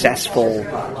successful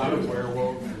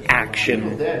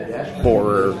action,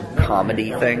 horror,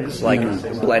 comedy things, like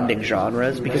blending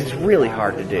genres, because it's really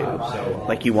hard to do.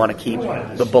 Like, you want to keep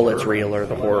the bullets real or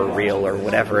the horror real or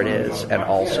whatever it is, and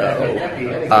also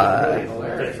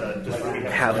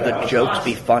have the jokes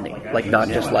be funny. Like, not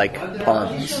just like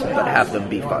puns, but have them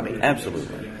be funny.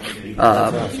 Absolutely.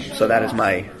 So that's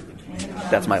my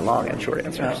long and short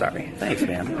answer. Sorry. Thanks,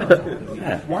 man.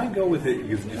 Why go with it?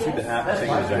 Because you see the thing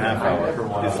is a half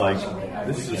hour. It's like,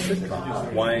 this is a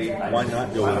sitcom. Why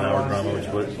not go with an hour drama,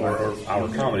 or hour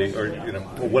comedy, or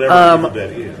whatever that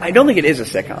is? I don't think it is a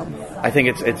sitcom. I think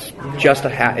it's just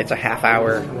it's a half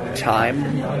hour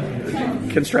time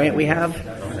constraint we have,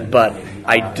 but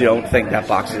I don't think that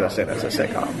boxes us in as a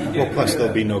sitcom. Well, plus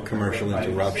there'll be no commercial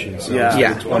interruption, so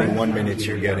yeah. 21 minutes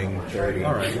you're getting 30.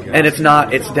 And it's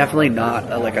definitely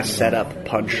not like a setup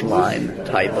punchline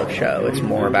type of show. It's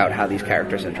more about how these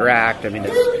characters interact. I mean,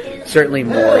 it's certainly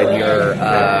more in your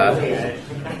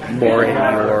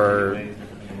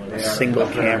single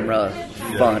camera,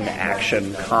 fun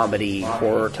action, comedy,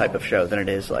 horror type of show than it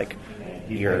is like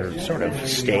your sort of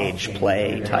stage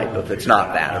play type of. It's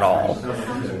not that at all.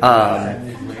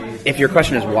 If your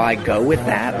question is why go with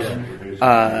that,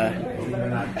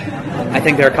 I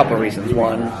think there are a couple of reasons.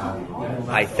 One,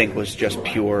 I think, was just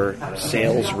pure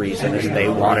sales reason, is they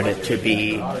wanted it to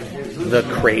be the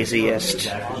craziest,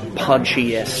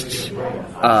 punchiest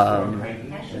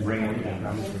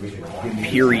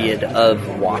period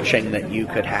of watching that you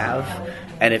could have.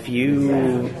 And if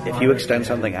you extend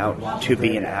something out to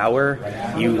be an hour,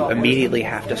 you immediately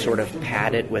have to sort of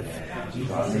pad it with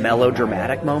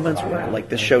melodramatic moments where, like,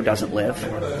 this show doesn't live.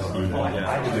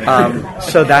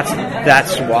 So that's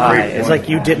why. It's like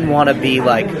you didn't want to be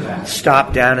like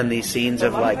stopped down in these scenes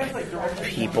of like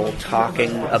people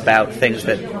talking about things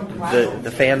that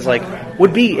the fans like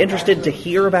would be interested to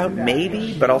hear about,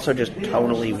 maybe, but also just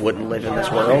tonally wouldn't live in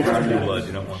this world.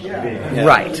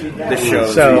 Right. The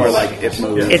show's more like it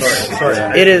moves.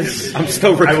 It is. I'm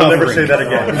still recovering. I will never say that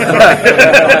again.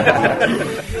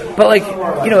 But like,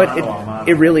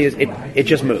 it really is. It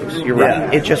just moves. You're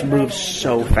right. It just moves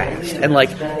so fast. And like,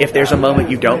 if there's a moment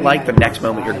you don't like, the next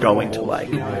moment you're going to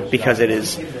like, because it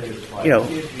is.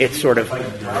 It's sort of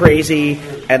crazy,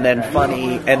 and then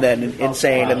funny, and then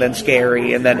insane, and then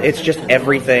scary, and then it's just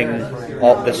everything,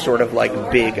 all this sort of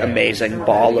like big, amazing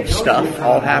ball of stuff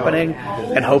all happening,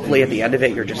 and hopefully at the end of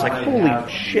it, you're just like, holy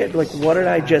shit, like, what did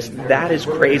I just, that is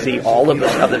crazy, all of the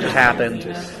stuff that just happened.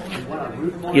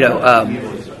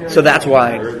 So that's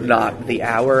why not the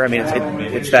hour. I mean,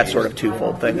 it's that sort of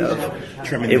twofold thing of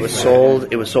it was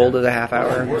sold as a half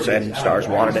hour, and Starz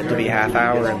wanted it to be half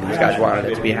hour, and these guys wanted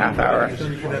it to be half hour.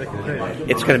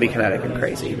 It's going to be kinetic and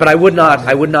crazy, but I would not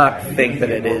think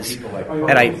that it is.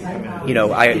 And I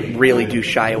really do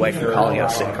shy away from calling it a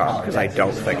sitcom because I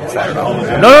don't think it's that at all.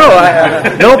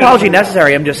 No apology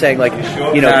necessary. I'm just saying, like,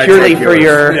 purely for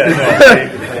your.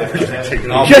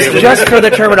 Just for the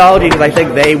terminology, because I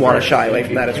think they want to shy away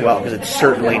from that as well, because it's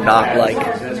certainly not like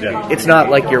it's not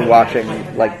like you're watching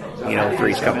like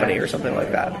Three's Company or something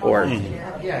like that, or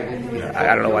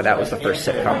I don't know why that was the first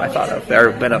sitcom I thought of.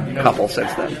 There have been a couple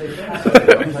since then.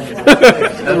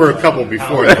 There were a couple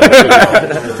before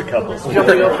that. Just a couple.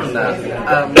 Jumping off from that,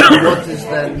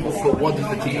 what does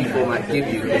the TV format give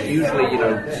you? Because usually,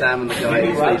 Sam and the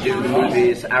guys, they do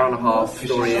movies, hour and a half,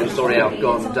 story in, story out,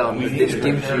 gone, done. But this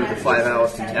gives you the 5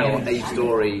 hours to tell a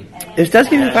story. This does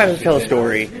give you the 5 hours to tell a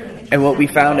story, and what we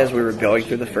found as we were going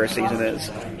through the first season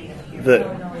is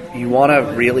you want to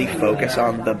really focus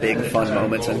on the big fun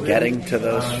moments and getting to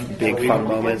those big fun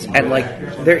moments. And like,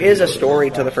 there is a story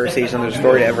to the first season, there's a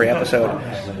story to every episode,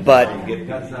 but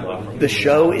the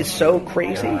show is so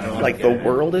crazy, like the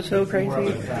world is so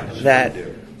crazy, that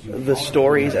the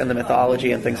stories and the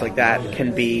mythology and things like that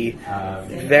can be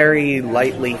very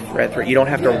lightly thread through. You don't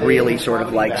have to really sort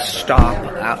of like stop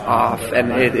off,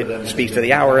 and it speaks to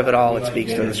the hour of it all. It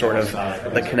speaks to the sort of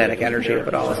the kinetic energy of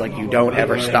it all. It's like you don't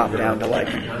ever stop down to like,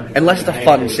 unless it's a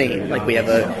fun scene. Like we have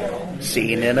a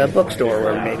scene in a bookstore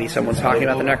where maybe someone's talking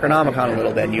about the Necronomicon a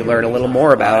little bit and you learn a little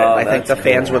more about it. I think the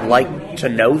fans would like to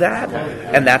know that,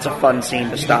 and that's a fun scene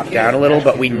to stop down a little,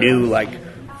 but we knew like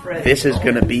this is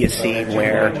going to be a scene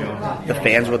where the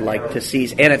fans would like to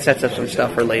see, and it sets up some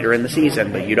stuff for later in the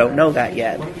season, but you don't know that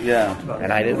yet. Yeah.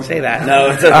 And I didn't say that.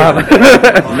 No, it's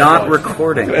not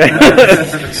recording.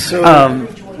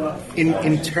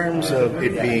 In terms of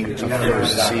it being a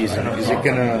first season, is it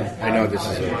gonna? I know this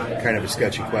is a kind of a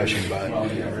sketchy question, but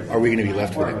are we gonna be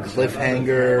left with a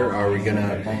cliffhanger? Are we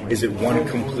gonna? Is it one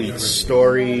complete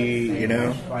story? You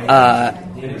know?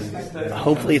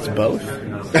 Hopefully, it's both.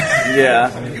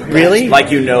 Yeah. Really?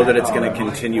 Like you know that it's going to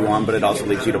continue on, but it also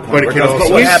leads you to point But it where can it goes, also-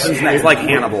 but what happens next? Like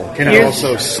Hannibal. Can it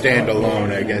also stand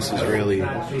alone? I guess is really.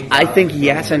 I think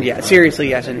yes and yes. Seriously,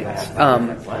 yes and yes.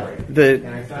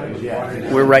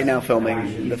 We're right now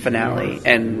filming the finale,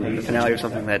 and the finale was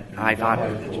something that I thought,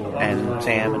 and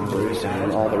Sam and Bruce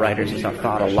and all the writers and stuff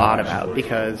thought a lot about,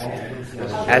 because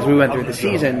as we went through the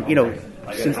season, you know,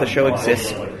 since the show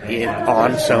exists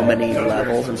on so many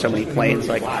levels and so many planes,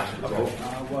 like,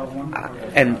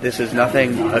 and this is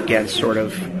nothing against sort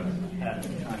of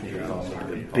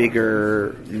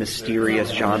bigger, mysterious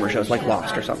genre shows like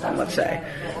Lost or something, let's say.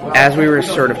 As we were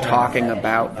sort of talking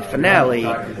about the finale,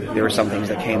 there were some things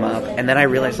that came up, and then I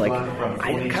realized, like,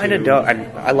 I kind of don't.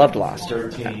 I loved Lost.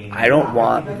 I don't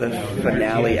want the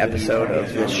finale episode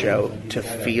of this show to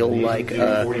feel like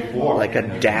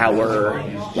a dour,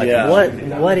 like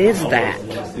what is that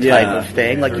type of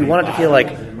thing. Like, you want it to feel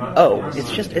like, oh,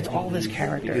 it's all this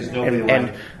character,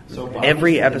 and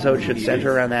every episode should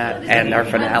center around that, and our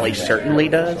finale certainly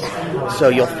does. So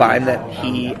you'll find that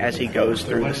he, as he goes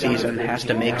through the season, has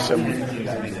to make some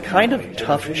kind of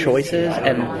tough choices,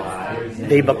 and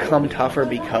they become tougher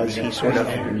because he sort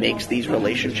of makes these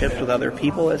relationships with other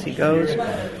people as he goes.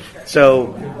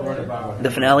 So the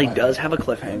finale does have a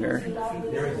cliffhanger.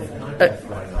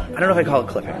 I don't know if I call it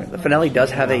cliffhanger. The finale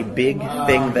does have a big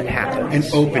thing that happens.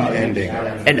 An open ending.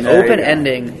 An open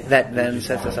ending that then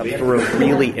sets us up for a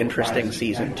really interesting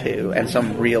season 2, and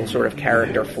some real sort of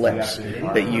character flips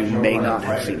that you may not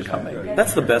have seen coming.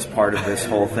 That's the best part of this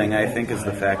whole thing, I think, is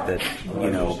the fact that,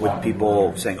 you know, with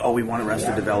people saying, oh, we want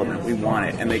Arrested Development, we want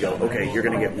it, and they go, okay, you're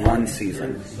going to get one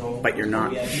season, but you're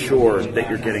not sure that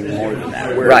you're getting more than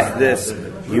that. Whereas this,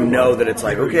 you know that it's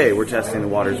like, okay, we're testing the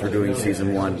waters, we're doing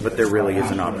season 1, but there really is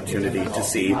an opportunity to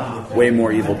see way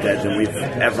more Evil Dead than we've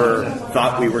ever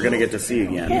thought we were going to get to see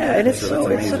again. Yeah, and it's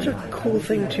that's such a cool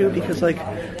thing, too, because, like,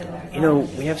 you know,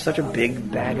 we have such a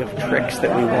big bag of tricks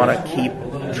that we want to keep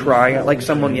trying. Like,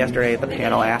 someone yesterday at the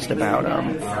panel asked about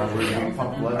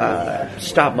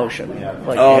stop motion.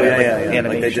 Like, animation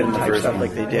like they did in the type first stuff, one.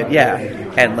 like they did. Yeah,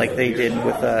 and like they did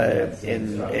with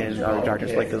in Army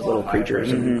Darkness, like those little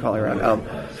creatures and crawling around.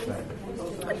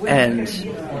 And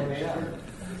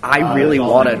I really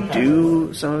want to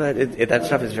do some of that. That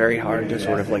stuff is very hard to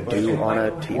sort of like do on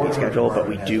a TV schedule, but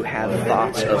we do have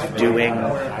thoughts of doing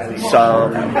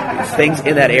some things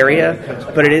in that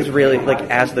area. But it is really, like,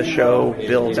 as the show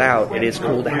builds out, it is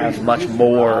cool to have much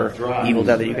more Evil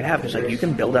Dead that you can have. Because, like, you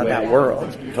can build out that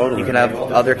world. Totally. You can have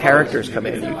other characters come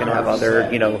in. You can have other,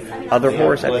 you know, other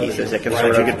horror set pieces that can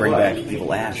sort of... You could bring back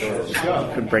Evil Ash. You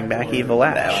could bring back Evil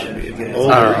Ash.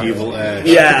 Older Evil Ash.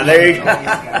 Yeah, there you go.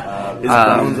 His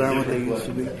bones aren't what they used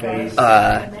to be.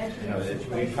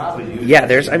 Yeah,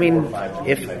 there's, I mean,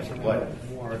 if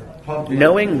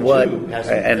knowing what,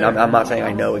 and I'm not saying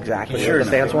I know exactly what the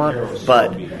fans want,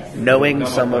 but knowing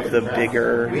some of the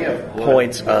bigger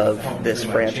points of this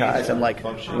franchise and like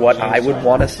what I would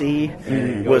want to see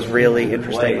was really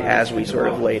interesting as we sort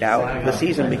of laid out the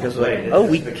season, because like, oh,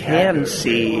 we can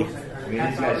see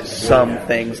some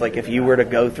things. Like, if you were to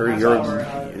go through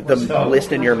the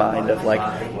list in your mind of like,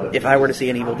 if I were to see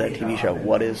an Evil Dead TV show,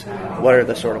 what are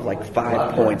the sort of like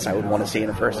 5 points I would want to see in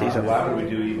the first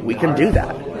season? We can do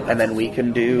that, and then we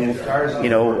can do, you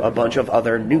know, a bunch of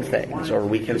other new things, or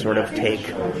we can sort of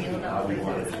take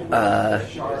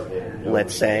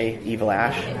let's say Evil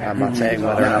Ash. I'm not saying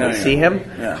whether or not we see him,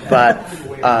 but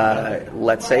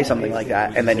let's say something like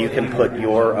that, and then you can put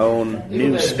your own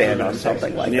new spin on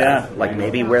something like that, like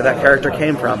maybe where that character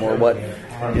came from, or what.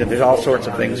 You know, there's all sorts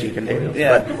of things you can do.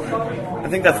 Yeah, but I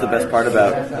think that's the best part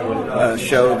about a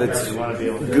show that's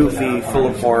goofy, full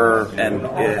of horror, and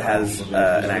it has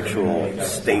an actual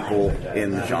staple in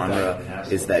the genre,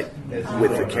 is that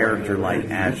with a character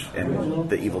like Ash and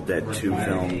the Evil Dead 2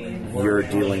 film, you're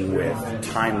dealing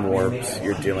with time warps,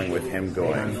 you're dealing with him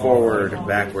going forward and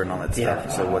backward and all that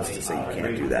stuff. So what's to say you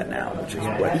can't do that now, which is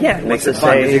what makes it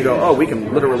fun. Because you go, oh, we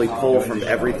can literally pull from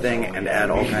everything and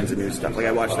add all kinds of new stuff. Like,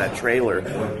 I watched that trailer,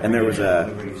 and there was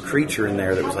a creature in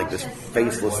there that was like this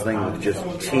faceless thing with just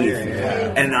teeth.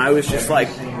 And I was just like,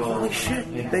 holy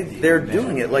shit, they're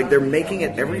doing it. Like, they're making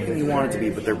it everything you want it to be,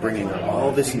 but they're bringing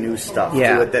all this new stuff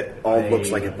to it that all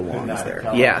looks like it belongs there.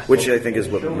 Yeah. Which I think is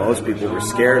what most people were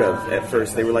scared of at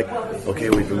first. They were like, okay,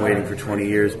 we've been waiting for 20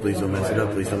 years, please don't mess it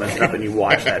up, please don't mess it up. And you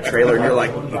watch that trailer and you're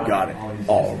like, you got it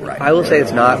all right. I will say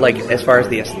it's not, like, as far as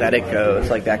the aesthetic goes,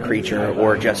 like that creature,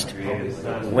 or just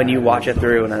when you watch it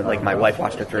through, and like my wife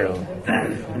watched it through,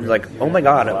 and like, oh my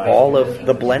god, all of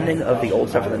the blending of the old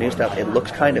stuff and the new stuff, it looks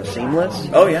kind of seamless.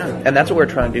 Oh yeah. And that's what we're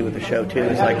trying to do with the show too,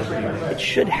 is like, it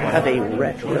should have a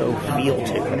retro feel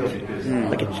to it.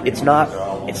 Like, it's not,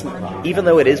 even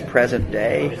though it is present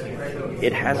day,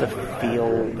 it has a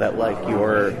feel that like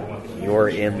you're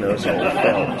in those old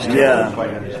films too. Yeah.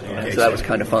 So that was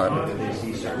kind of fun.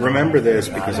 Remember this,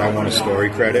 because I want a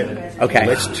story credit. Okay.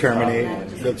 Let's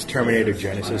Terminator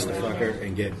Genesis the fucker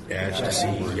and get Ash to see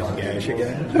young Ash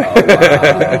again. Oh,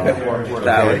 wow.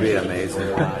 That would be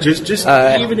amazing. Just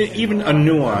even a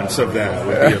nuance of that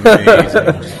would be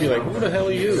amazing. Just be like, who the hell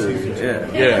are you?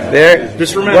 Yeah.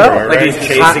 Just remember, well, like he's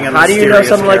chasing how do you know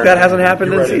something like that hasn't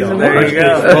happened in season 1? There you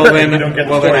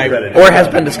go. Or has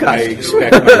been discussed. I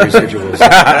expect my residuals.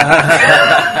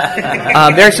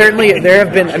 There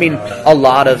have been, I mean, a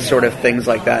lot of sort of things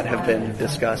like that have been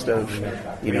discussed of,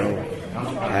 you know,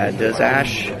 does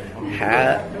Ash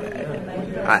have...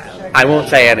 I won't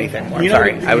say anything more.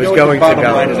 Sorry. I was going to go.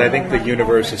 Line is, I think the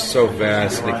universe is so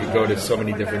vast and it could go to so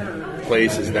many different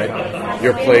places that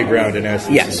your playground, in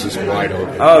essence, is just wide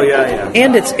open. Oh, yeah.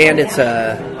 And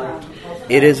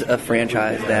it is a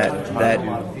franchise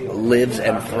that lives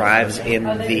and thrives in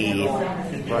the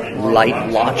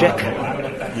light logic,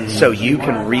 so you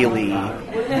can really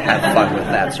have fun with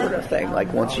that sort of thing.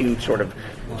 Like, once you sort of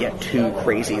get too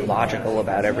crazy logical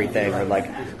about everything, or like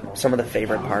some of the my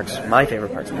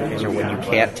favorite parts of movies are when you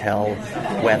can't tell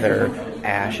whether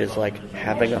Ash is like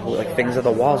having like things at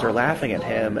the walls are laughing at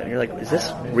him, and you're like, is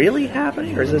this really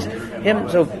happening, or is this him?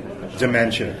 So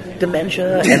dementia,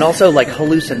 and also like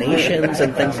hallucinations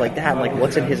and things like that. Like,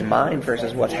 what's in his mind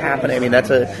versus what's happening. I mean, that's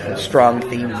a strong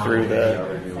theme through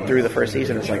the first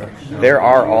season. It's like there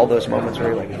are all those moments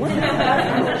where you're like, what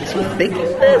is he thinking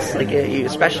this? Like,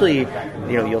 especially, you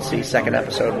know, you'll see second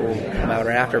episode will come out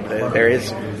right after, but there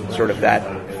is sort of that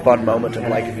fun moment of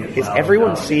like, is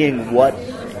everyone seeing what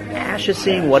Ash is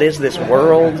seeing? What is this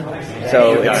world?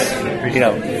 So it's, you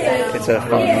know, it's a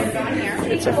fun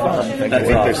thing. I think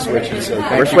they're switching. So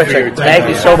we're switching. Thank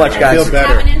you so much, guys. Feel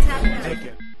better.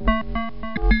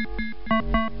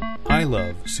 I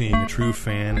love seeing a true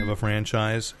fan of a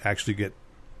franchise actually get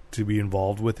to be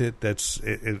involved with it.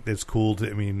 It's cool to.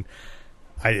 I mean,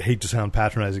 I hate to sound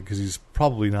patronizing because he's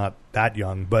probably not that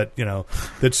young, but you know,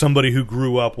 that somebody who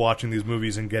grew up watching these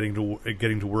movies and getting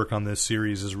to work on this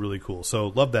series is really cool. So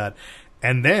love that.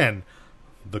 And then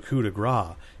the coup de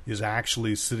grace is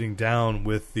actually sitting down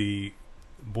with the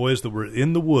boys that were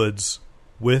in the woods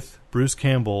with Bruce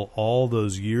Campbell all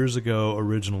those years ago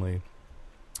originally.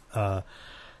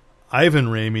 Ivan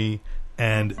Raimi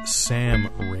and Sam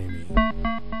Raimi.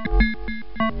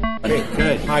 Okay,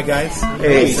 good. Hi, guys.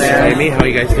 Hey, Sam. Raimi, how are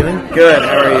you guys doing? Good.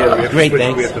 How are you? Great,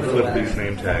 thanks. We have to flip these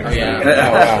name tags. Oh, yeah.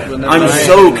 Oh, wow. I'm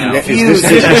so confused. Is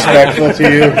this disrespectful to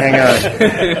you? Hang on.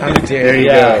 How dare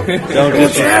you? Don't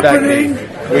disrespect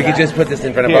me. We could just put this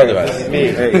in front of both of us.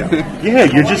 Me. There you go. Yeah,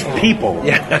 you're just people.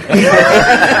 Yeah.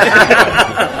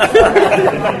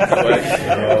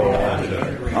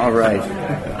 All right.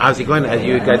 How's it going? Are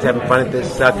you guys having fun at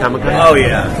this Comic-Con? Oh,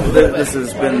 yeah. This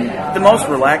has been the most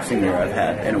relaxing year I've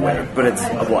had in a way, but it's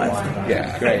a blast.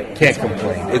 Yeah, great. Can't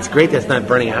complain. It's great that it's not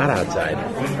burning out outside.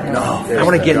 No. I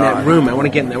want to get in that room. I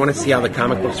want to see all the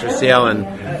comic books for sale, and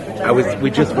we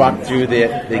just walked through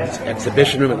the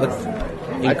exhibition room. It looks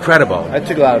incredible. I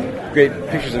took a lot of great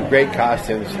pictures of great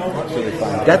costumes. It's really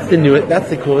fun. That's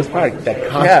the coolest part. That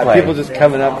cosplay. Yeah, people just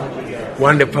coming up.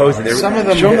 Wanted to pose it. Some of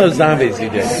them show them those zombies you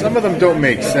did. Some of them don't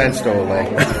make sense though. Like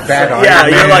fat Iron Yeah,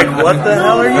 Man. you're like, what the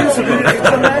hell are you doing? It's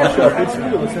a mashup. It's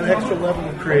real. It's an extra level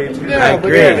of creativity. Yeah,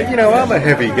 but you know, I'm a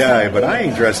heavy guy, but I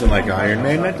ain't dressing like Iron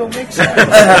Man. That don't make sense.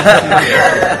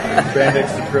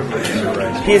 Bandits the privilege.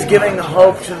 Right. He's giving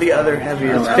hope to the other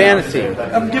heavier. It's fantasy.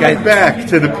 I'm giving back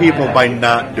to the people by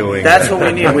not doing. That's that.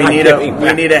 what we need.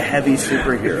 We need a heavy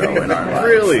superhero in our lives.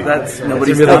 Really? That's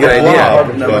nobody's a really done good it.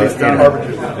 idea. Nobody's done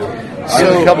it.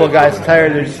 So, a couple of guys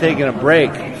tired, they're just taking a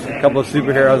break. A couple of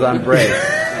superheroes on break.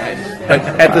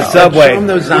 At the subway. Show them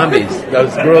those zombies.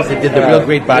 Those girls that did the real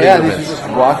great body movements. These are just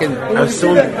walking. I was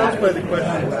so... That's why the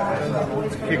question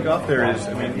to kick off there is,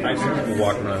 I mean, I see people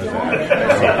walking around as Ash.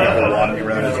 I see people walking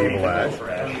around as Evil Ash.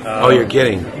 Oh, you're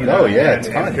kidding. Oh, yeah, it's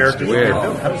fun. Characters. Weird.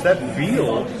 How does that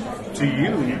feel to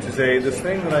you to say this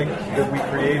thing that we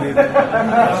created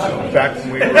back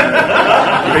when we were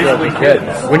basically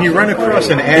kids. When you run across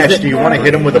an ash, do you want to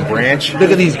hit them with a branch?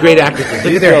 Look at these great actresses.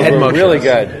 Look at their head motions. Really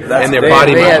good. And their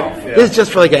body motion. This is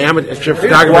just for like an amateur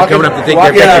photographer coming up to take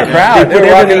their picture. Crowd. They put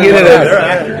everything in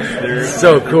it.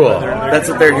 So cool. That's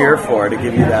what they're here for, to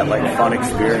give you that like fun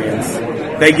experience.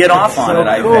 They get off on it,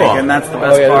 I think, and that's the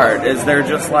best part. Is they're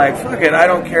just like, fuck it, I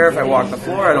don't care if I walk the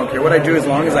floor, I don't care what I do, as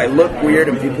long as I look weird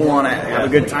and people want to have a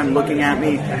good time looking at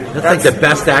me. That's like the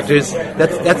best actors.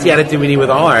 That's the attitude we need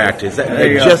with all our actors.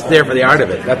 They're just there for the art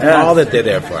of it. That's all that they're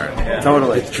there for.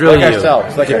 Totally. It's truly Like you.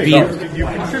 ourselves. Like To be-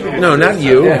 no, not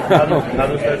you.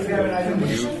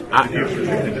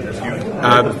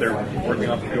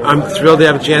 I'm thrilled to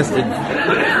have a chance to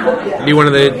be one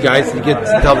of the guys that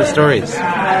gets to tell the stories.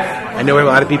 I know a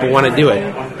lot of people want to do it,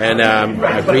 and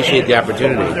I appreciate the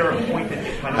opportunity.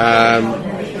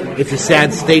 It's a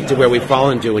sad state to where we fall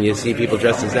into when you see people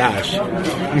dressed as Ash.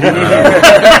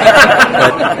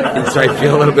 And so I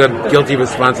feel a little bit of guilty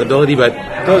responsibility, but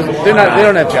They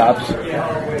don't have jobs.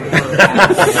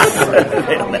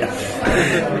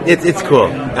 It's cool.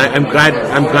 I'm glad.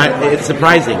 It's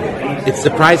surprising. It's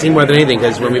surprising more than anything,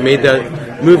 because when we made the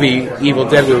movie Evil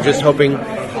Dead, we were just hoping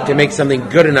to make something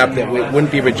good enough that we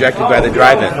wouldn't be rejected by the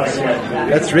drive-ins.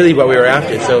 That's really what we were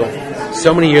after.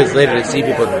 So many years later, to see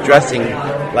people dressing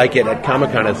like it at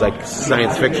Comic-Con is like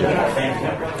science fiction.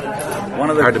 One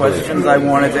of the questions I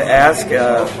wanted to ask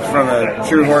from a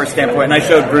true horror standpoint, and I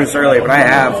showed Bruce earlier, but I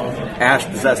have Ash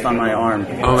possessed on my arm.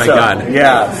 Oh my God.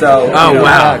 Yeah, so... Oh,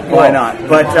 wow. Why not?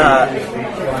 But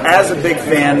as a big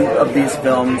fan of these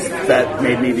films that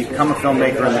made me become a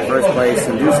filmmaker in the first place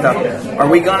and do stuff, are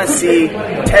we going to see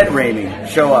Ted Raimi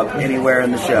show up anywhere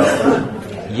in the show?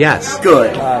 Yes.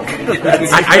 Good.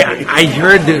 I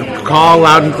heard the call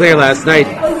loud and clear last night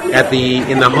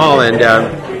in the hall, and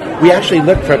we actually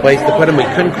looked for a place to put him. We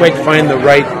couldn't quite find the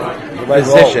right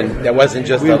position that wasn't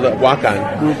just a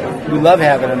walk-on. We love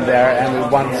having him there, and we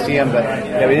wanted to see him, but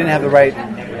we didn't have the right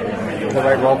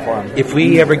role for him. If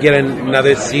we ever get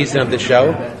another season of the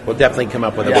show, we'll definitely come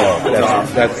up with a role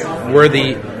that's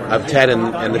worthy of Ted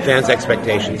and the fans'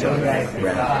 expectations of it.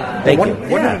 Thank you.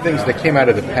 One of the things that came out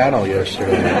of the panel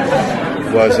yesterday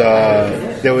was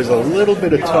there was a little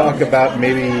bit of talk about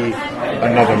maybe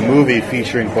another movie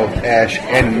featuring both Ash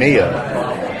and Mia.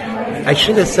 I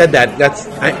should have said that.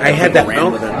 I had that.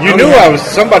 You knew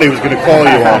somebody was going to call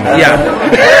you on that.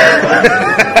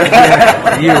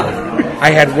 Yeah.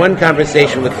 I had one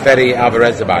conversation with Fede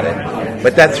Alvarez about it,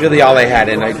 but that's really all I had,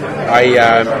 and I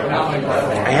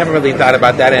haven't really thought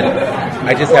about that, and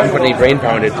I just haven't put any brain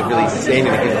power into it to really say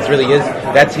anything, because it's really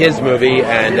that's his movie,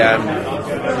 and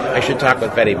I should talk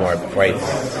with Fede more before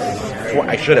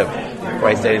I should have before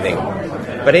I said anything.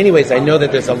 But anyways, I know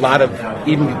that there's a lot of,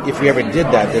 even if we ever did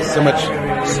that, there's so much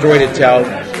story to tell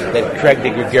that Craig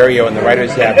DeGregorio and the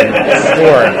writers have in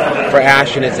store for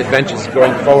Ash and his adventures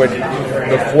going forward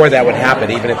before that would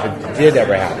happen, even if it did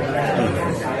ever happen.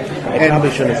 I probably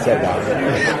shouldn't have said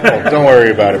that. Well, don't worry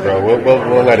about it, bro.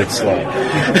 We'll let it slide.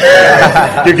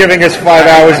 You're giving us 5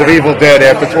 hours of Evil Dead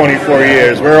after 24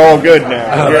 years. We're all good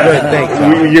now. Oh, good, thanks.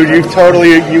 You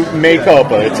totally make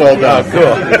up. It's all done.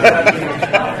 Cool.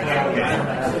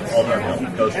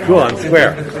 Cool, I'm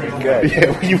square. Good.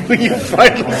 Yeah, you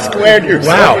finally squared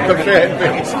yourself with the fan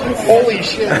base. Holy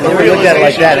shit. You looked at it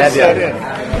like that, have you?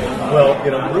 Well,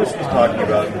 Bruce was talking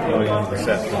about going on the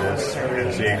set for this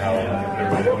and seeing how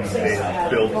they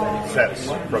built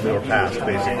sets from your past,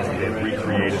 basically. They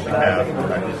recreated the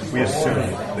cabin. We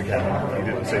assumed the cabin.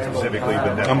 He didn't say specifically,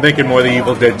 but then... I'm thinking more the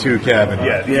Evil Dead 2 cabin.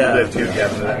 Yeah, the Evil Dead 2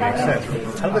 cabin, that makes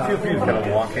sense. How does it feel for you to kind of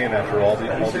walk in after all these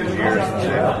years and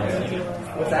say,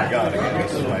 oh my God,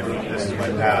 this is my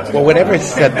past? Well, whatever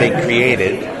set they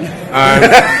created...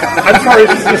 I'm sorry,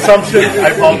 this is an assumption. I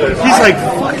apologize. He's like,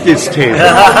 fuck this table.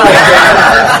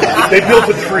 They built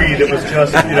a tree that was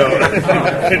just,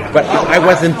 But I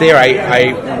wasn't there.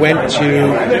 I went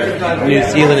to New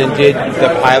Zealand and did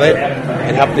the pilot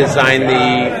and helped design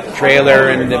the trailer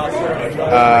and the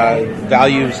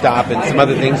value stop and some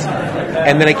other things.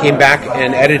 And then I came back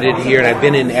and edited here, and I've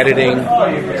been in editing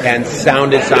and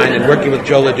sound design and working with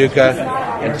Joe LaDuca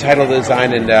and title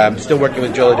design, and I'm still working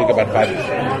with Joe LaDuca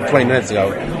about 20 minutes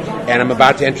ago. And I'm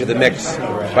about to enter the mix,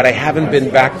 but I haven't been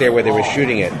back there where they were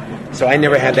shooting it. So I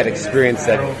never had that experience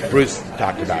that Bruce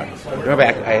talked about. Remember,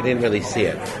 I didn't really see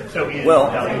it. Well,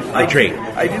 I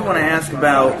do want to ask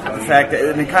about the fact that,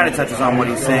 and it kind of touches on what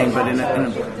he's saying, but in a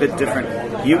bit different.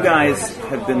 You guys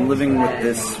have been living with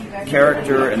this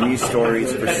character and these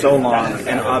stories for so long,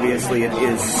 and obviously it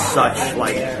is such,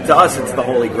 like, to us it's the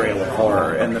holy grail of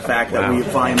horror, and the fact that we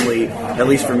finally, at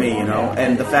least for me,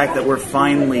 and the fact that we're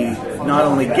finally not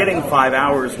only getting 5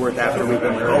 hours worth after we've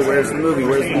been like, oh, where's the movie,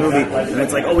 and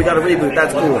it's like, oh, we got a reboot,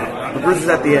 that's cool, but Bruce is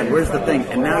at the end, where's the thing,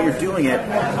 and now you're doing it.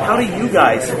 How do you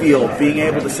guys feel being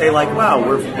able to say, like, wow,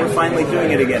 we're finally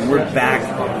doing it again, we're back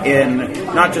in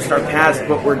not just our past,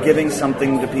 but we're giving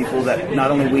something to people that not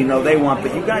only we know they want,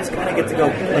 but you guys kind of get to go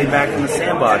play back in the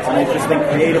sandbox, and I just think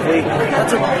creatively,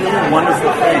 that's a really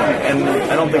wonderful thing, and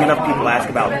I don't think enough people ask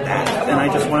about that, and I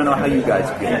just want to know how you guys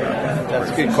feel about that.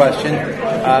 That's a good question.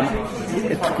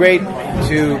 It's great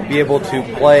to be able to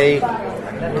play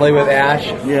with Ash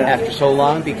after so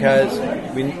long, because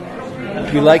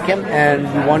we like him and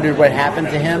we wondered what happened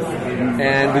to him,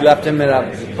 and we left him in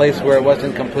a place where it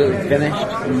wasn't completely finished.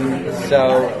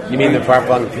 So you mean the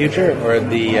far-flung future or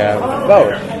the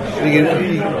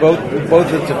both?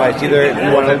 Both would suffice. Either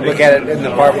you want to look at it in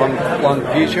the far-flung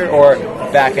future or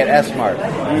back at S-Mart.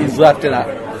 He's left in a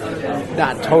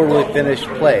not totally finished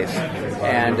place.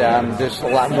 And there's a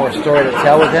lot more story to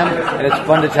tell with him, and it's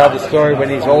fun to tell the story when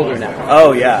he's older now.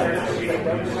 Oh, yeah.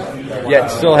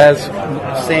 Yet still has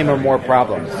same or more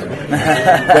problems,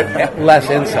 but less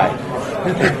insight.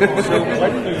 So why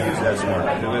do you use S-Mark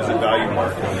as a value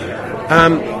mark?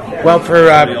 Well,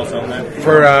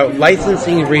 for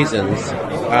licensing reasons,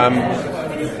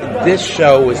 this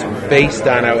show was based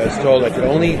on, I was told I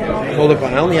only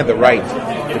had the right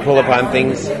to pull upon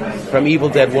things from Evil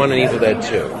Dead 1 and Evil Dead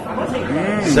 2.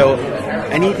 So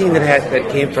anything that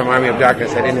came from Army of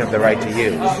Darkness, I didn't have the right to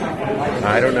use.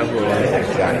 I don't know who owns it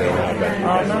exactly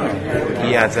now, but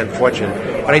yeah, it's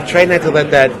unfortunate. But I tried not to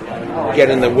let that get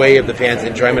in the way of the fans'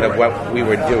 enjoyment of what we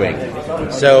were doing.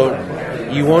 So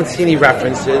you won't see any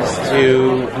references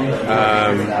to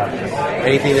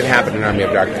anything that happened in Army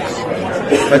of Darkness.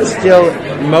 But still,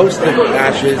 most of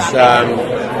Ash's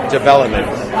development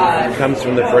comes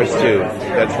from the first two.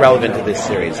 That's relevant to this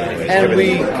series, anyways. And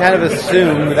we kind of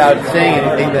assume, without saying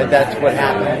anything, that that's what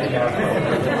happened.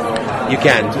 You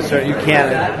can. You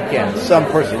can. Some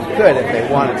persons could if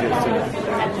they wanted to assume it.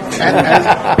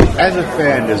 As a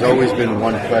fan, there's always been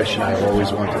one question I've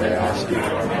always wanted to ask you.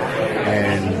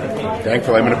 And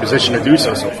thankfully I'm in a position to do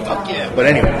so fuck yeah. But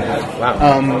anyway.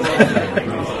 Wow.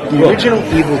 The original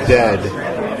Evil Dead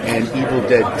and Evil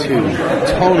Dead 2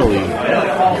 tonally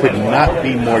could not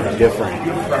be more different,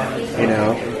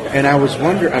 And I was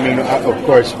wondering, of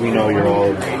course we know you're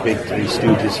all big Three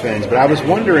Stooges fans, but I was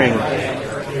wondering,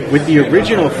 with the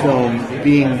original film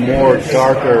being more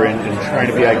darker and trying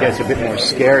to be, I guess, a bit more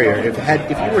scarier, if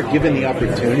you were given the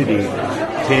opportunity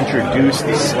to introduce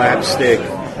the slapstick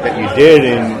that you did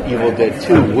in Evil Dead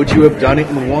 2, would you have done it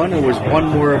in one, or was one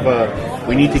more of a,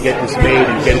 we need to get this made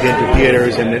and get it into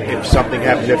theaters, and if something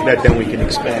happens after that, then we can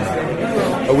expand?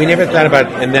 But we never thought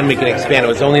about, and then we can expand. It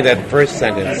was only that first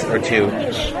sentence or two.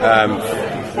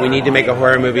 We need to make a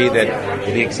horror movie that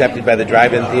will be accepted by the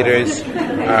drive-in theaters.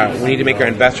 We need to make our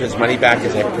investors' money back,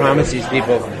 because I promised these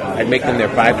people I'd make them their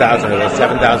 $5,000 or their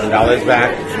 $7,000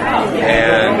 back.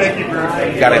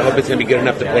 And God, I hope it's going to be good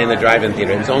enough to play in the drive-in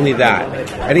theater. It's only that.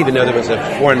 I didn't even know there was a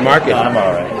foreign market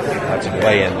to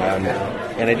play in.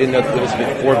 And I didn't know that it was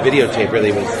before videotape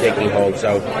really was taking hold.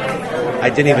 So I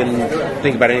didn't even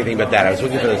think about anything but that. I was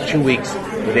looking for those 2 weeks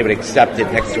where they would accept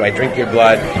it next to I Drink Your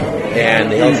Blood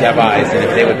and The Hills Have Eyes, and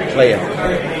if they would play it,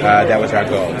 that was our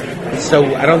goal.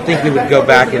 So I don't think we would go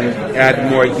back and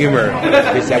add more humor,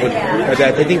 because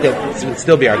I think that would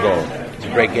still be our goal,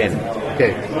 to break in.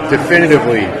 Okay,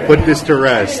 definitively, put this to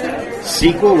rest.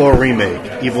 Sequel or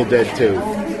remake, Evil Dead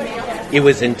 2? It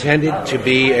was intended to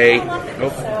be a...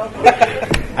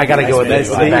 I gotta go with this.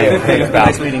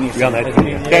 Nice meeting you.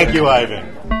 Thank you,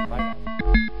 Ivan.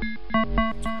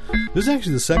 This is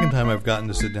actually the second time I've gotten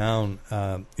to sit down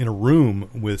in a room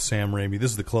with Sam Raimi.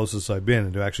 This is the closest I've been,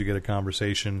 and to actually get a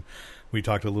conversation. We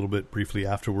talked a little bit briefly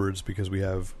afterwards because we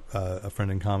have a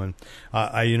friend in common.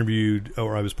 I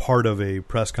was part of a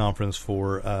press conference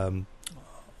for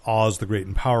Oz the Great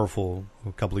and Powerful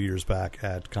a couple of years back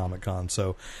at Comic-Con.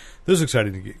 So this is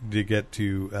exciting to get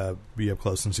to be up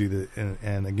close and see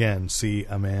and again see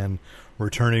a man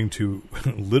returning to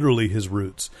literally his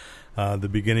roots, the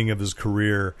beginning of his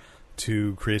career,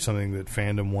 to create something that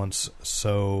fandom wants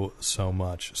so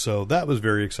much. So that was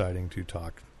very exciting to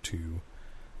talk to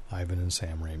Ivan and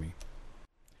Sam Raimi.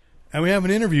 And we have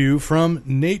an interview from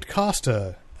Nate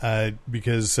Costa,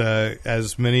 because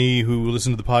as many who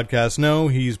listen to the podcast know,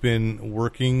 he's been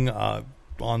working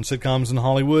on sitcoms in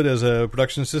Hollywood as a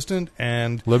production assistant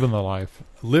and living the life.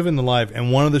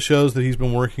 And one of the shows that he's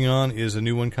been working on is a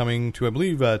new one coming to, I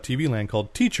believe, TV Land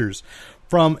called Teachers,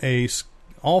 from a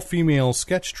all-female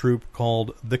sketch troupe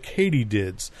called the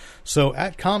Katydids. So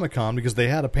at Comic-Con, because they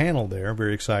had a panel there,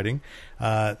 very exciting,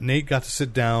 Nate got to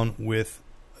sit down with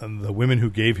the women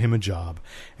who gave him a job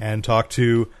and talk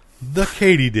to the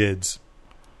Katydids.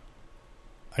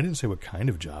 I didn't say what kind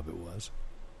of job it was.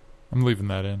 I'm leaving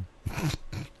that in.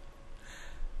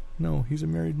 No, he's a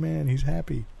married man. He's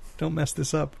happy. Don't mess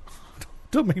this up.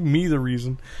 Don't make me the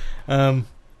reason. I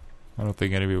don't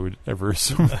think anybody would ever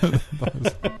assume that.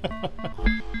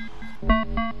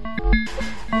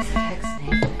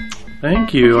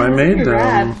 Thank you. I made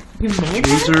them. You made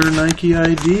These them? are Nike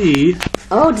ID.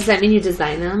 Oh, does that mean you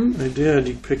designed them? I did.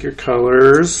 You pick your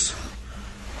colors.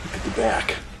 Look at the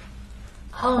back.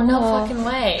 Oh, no fucking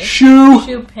way. Shoe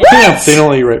pimp. Pimp. They don't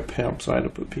let you write pimp, so I had to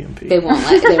put PMP. They won't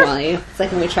let you. It's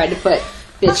like when we tried to put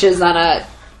bitches on a...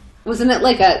 Wasn't it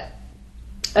like a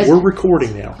We're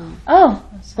recording now. Oh.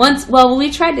 Well, we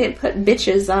tried to put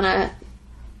bitches on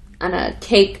a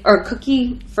cake or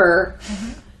cookie for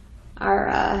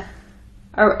our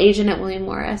agent at William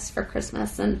Morris for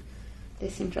Christmas, and they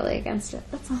seemed really against it.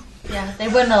 That's all. Yeah, they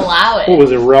wouldn't allow it. What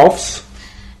was it, Ralph's?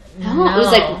 No, it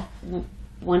was like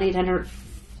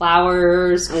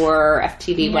 1-800-Flowers or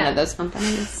FTD, one of those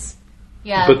companies.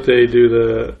 Yeah. But they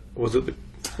do was it the...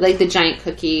 Like the giant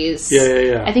cookies.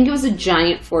 Yeah. I think it was a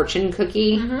giant fortune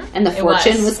cookie, and the It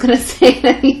fortune was going to say it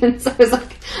at the end, so it was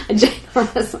like a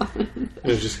ginormous one. I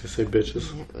was just going to say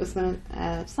bitches. It was going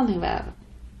to, something about...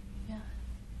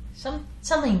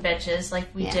 Something bitches,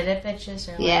 like we did it bitches.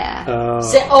 Or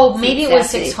Maybe it was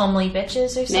 6 homely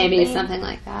bitches or something. Maybe something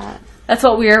like that. That's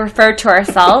what we refer to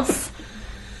ourselves,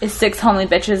 is 6 homely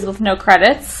bitches with no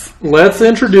credits. Let's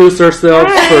introduce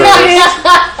ourselves first.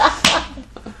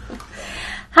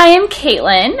 Hi, I'm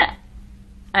Caitlin.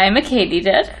 I'm a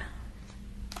Katydid.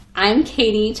 I'm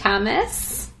Katie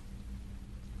Thomas.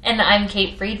 And I'm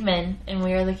Kate Friedman, and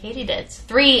we are the Katydids.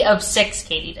 3 of 6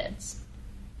 Katydids.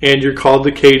 And you're called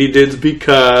the Katydids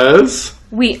because...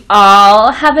 We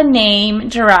all have a name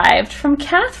derived from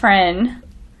Catherine.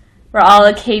 We're all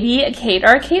a Katie, a Kate,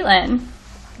 or a Caitlin.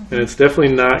 And it's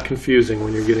definitely not confusing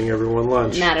when you're getting everyone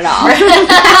lunch. Not at all.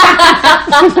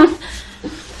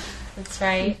 That's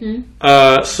right.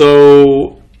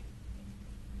 So,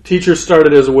 Teacher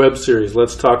started as a web series.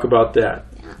 Let's talk about that.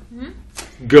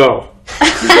 Go.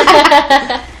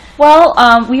 Well,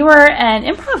 we were an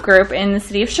improv group in the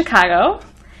city of Chicago.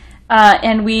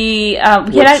 And we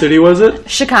what city was it?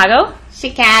 Chicago. Say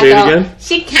it again.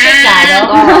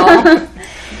 Chicago.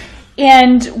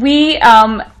 And we,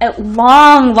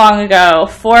 long ago,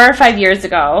 4 or 5 years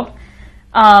ago,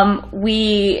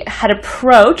 we had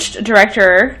approached a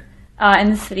director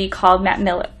in the city called Matt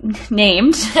Miller,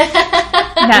 named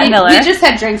Matt Miller. We just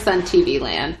had drinks on TV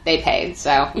Land. They paid,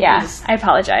 so yeah. I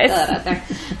apologize. Throw that out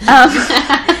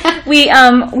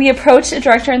there. We approached a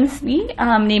director in the city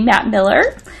named Matt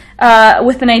Miller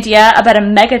with an idea about a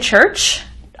mega church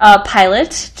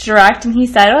pilot to direct, and he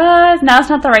said, "Now's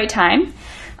not the right time."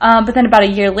 But then about a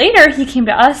year later, he came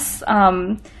to us,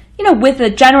 with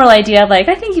a general idea of, like,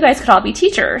 I think you guys could all be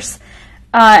teachers.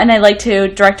 And I'd like to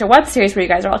direct a web series where you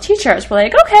guys are all teachers. We're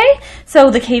like, okay.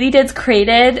 So the Katydids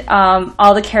created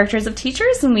all the characters of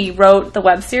teachers, and we wrote the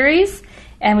web series,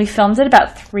 and we filmed it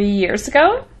about 3 years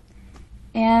ago.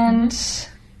 And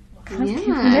kind of came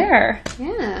from there.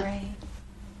 Yeah. Right.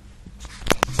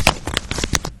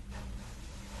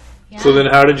 So then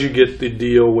how did you get the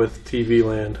deal with TV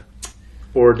Land?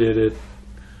 Or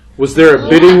was there a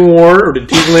bidding war, or did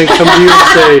TV Land come to you and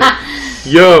say,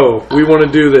 yo, we want to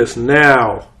do this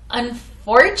now?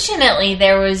 Unfortunately,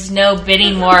 there was no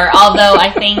bidding war, although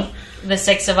I think the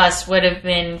 6 of us would have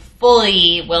been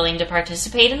fully willing to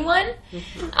participate in one.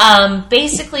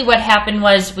 Basically, what happened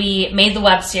was we made the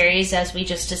web series, as we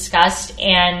just discussed,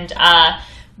 and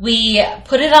we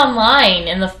put it online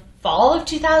in the fall of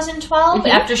 2012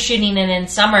 after shooting it in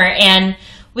summer, and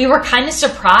we were kind of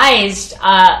surprised.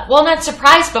 Not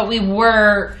surprised, but we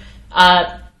were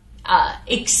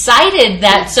excited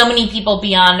that so many people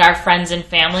beyond our friends and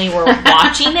family were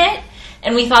watching it,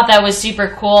 and we thought that was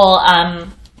super cool.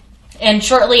 And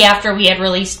shortly after we had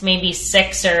released maybe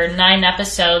 6 or 9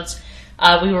 episodes,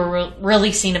 we were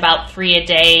releasing about 3 a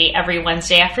day every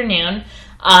Wednesday afternoon.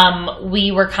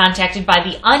 We were contacted by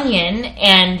The Onion,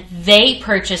 and they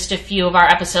purchased a few of our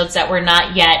episodes that were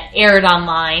not yet aired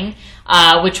online,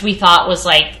 which we thought was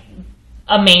like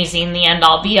amazing, the end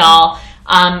all be all.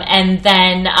 And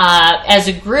then as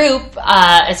a group,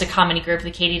 as a comedy group,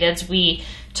 the Katydids, we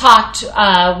talked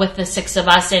with the six of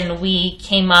us, and we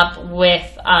came up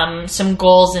with some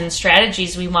goals and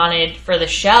strategies we wanted for the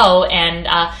show, and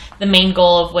the main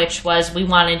goal of which was we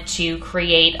wanted to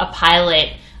create a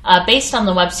pilot based on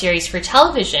the web series for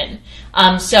television.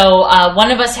 So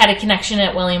one of us had a connection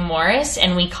at William Morris,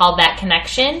 and we called that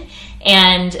connection,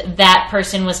 and that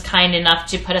person was kind enough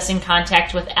to put us in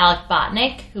contact with Alec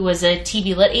Botnick, who was a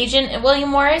TV lit agent at William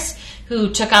Morris, who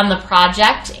took on the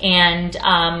project, and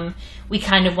we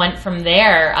kind of went from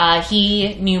there.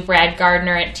 He knew Brad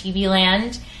Gardner at TV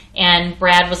Land, and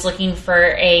Brad was looking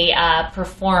for a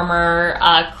performer,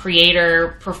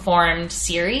 creator performed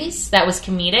series that was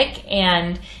comedic,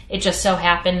 and it just so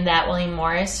happened that William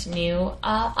Morris knew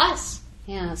us.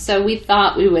 Yeah, so we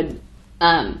thought we would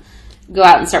go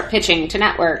out and start pitching to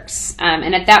networks.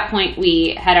 And at that point,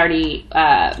 we had already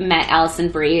met Allison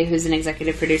Brie, who's an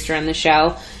executive producer on the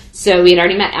show. So we had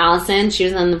already met Allison. She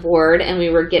was on the board, and we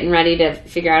were getting ready to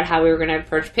figure out how we were going to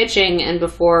approach pitching. And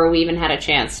before we even had a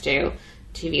chance to,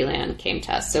 TV Land came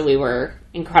to us. So we were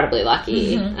incredibly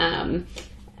lucky. Mm-hmm.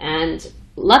 And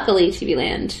luckily, TV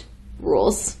Land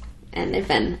rules, and they've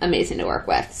been amazing to work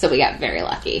with. So we got very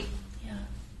lucky.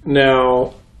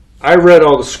 Now, I read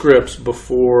all the scripts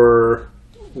before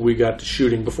we got to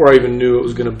shooting, before I even knew it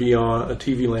was going to be on a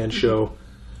TV Land show.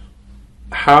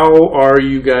 How are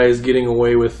you guys getting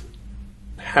away with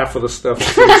half of the stuff?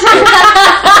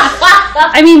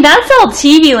 I mean, that's all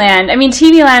TV Land. I mean,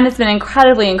 TV Land has been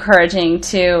incredibly encouraging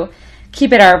to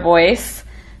keep it our voice.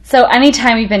 So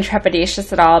anytime we've been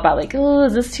trepidatious at all about like, oh,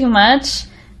 is this too much?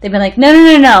 They've been like,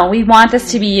 no, we want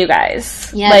this to be you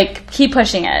guys. Yeah. Like, keep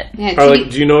pushing it. Yeah,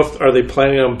 do you know if are they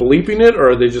planning on bleeping it,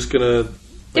 or are they just gonna?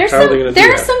 There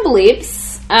are some bleeps.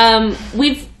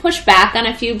 We've pushed back on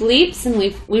a few bleeps, and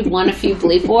we've won a few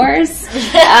bleep wars.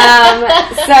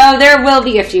 So there will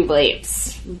be a few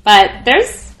bleeps, but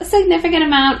there's a significant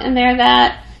amount in there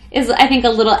that is, I think, a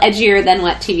little edgier than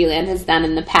what TV Land has done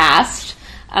in the past.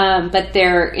 But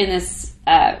they're in this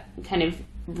kind of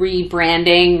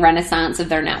rebranding renaissance of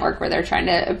their network, where they're trying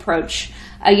to approach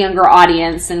a younger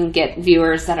audience and get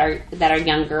viewers that are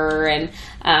younger. And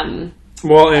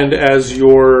well, and as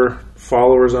your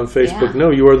followers on Facebook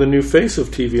know, you are the new face of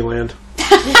TV Land.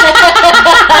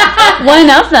 One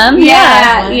of them,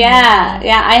 yeah.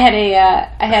 I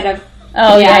had a.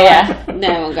 Oh yeah. No,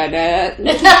 I won't go to it.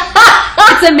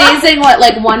 It's amazing what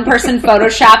one person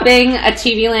photoshopping a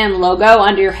TV Land logo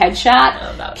under your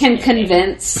headshot can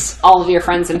convince all of your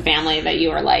friends and family that you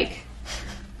are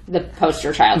the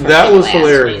poster child for that TV was Land.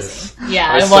 hilarious.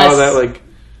 Yeah, I saw that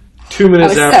 2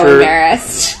 minutes I was after. so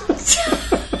embarrassed.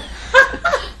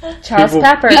 Charles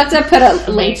Pepper. You have to put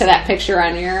a link to that picture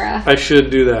on your I should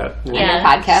do that. on your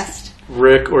podcast.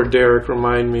 Rick or Derek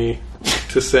remind me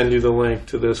to send you the link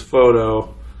to this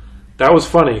photo. That was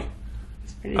funny.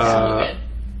 It's pretty good.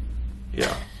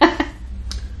 Yeah.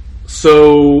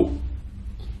 So,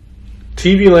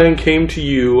 TV Land came to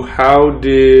you. How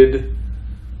did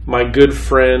my good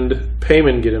friend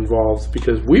Payman get involved?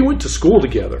 Because we went to school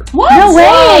together. What? No way!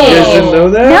 You guys didn't know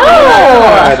that? No!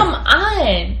 Oh, Come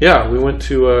on! Yeah, we went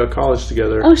to college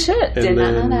together. Oh shit! Did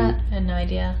not know that. I had no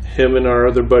idea. Him and our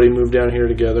other buddy moved down here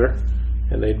together,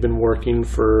 and they'd been working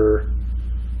for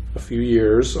a few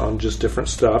years on just different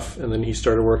stuff, and then he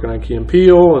started working on Key and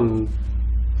Peele and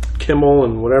Kimmel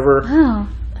and whatever. Wow.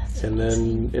 And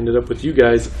then ended up with you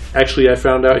guys. Actually, I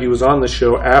found out he was on the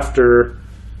show after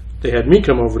they had me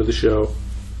come over to the show.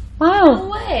 Wow. No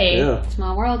way. Yeah.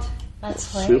 Small world.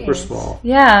 That's hilarious. Super small.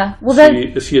 Yeah. Well,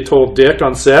 Is he a total dick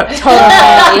on set? Totally.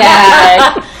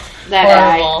 Yeah. That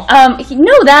guy.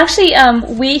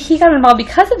 He got involved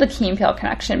because of the Key and Peele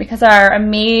connection, because our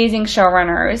amazing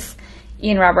showrunners,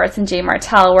 Ian Roberts and Jay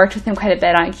Martell, worked with him quite a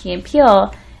bit on Key and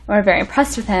Peele, and were very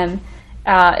impressed with him.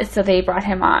 So they brought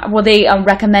him on. Well, they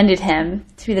recommended him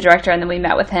to be the director, and then we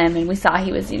met with him, and we saw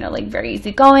he was, very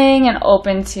easygoing and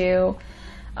open to,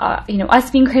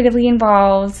 us being creatively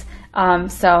involved.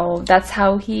 So that's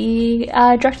how he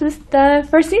directed the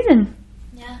first season.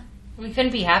 Yeah, we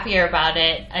couldn't be happier about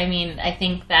it. I mean, I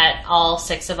think that all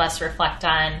six of us reflect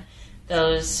on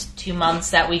those 2 months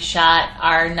that we shot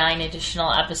our 9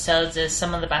 additional episodes as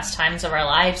some of the best times of our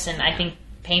lives, and I think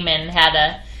Payman had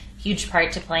a huge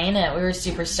part to play in it. We were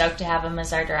super stoked to have him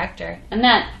as our director. And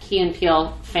that Key and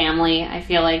Peele family, I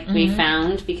feel like we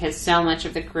found, because so much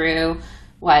of the crew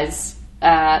was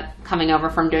coming over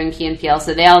from doing Key and Peele,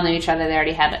 so they all knew each other. They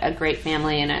already had a great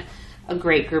family and a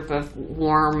great group of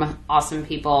warm, awesome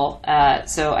people.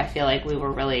 So I feel like we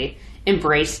were really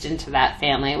embraced into that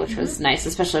family, which was nice,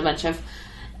 especially a bunch of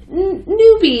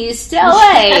newbies to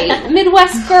LA,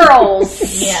 Midwest girls.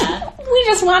 Yeah. We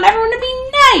just want everyone to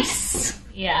be nice.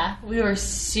 Yeah, we were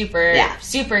super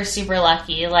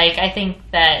lucky. Like, I think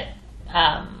that,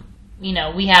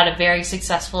 we had a very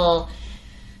successful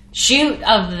shoot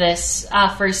of this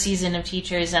first season of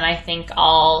Teachers, and I think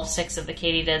all 6 of the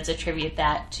Katydids attribute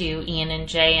that to Ian and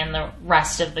Jay and the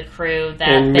rest of the crew that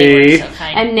And they me. were so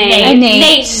kind. And Nate.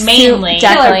 Nate mainly.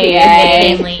 Definitely.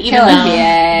 Mainly. Even Killer though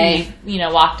PA. he,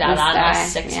 walked out This on guy,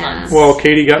 us 6 months. Well,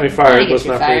 Katie got me fired. Let's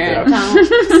not fired. forget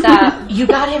that. Don't stop. You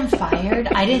got him fired?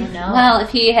 I didn't know. Well, if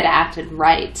he had acted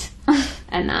right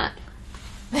and not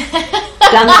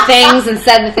done the things and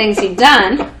said the things he'd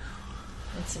done.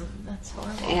 That's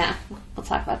horrible. Yeah, we'll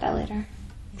talk about that later.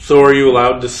 So are you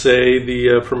allowed to say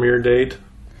the premiere date?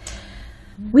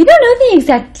 We don't know the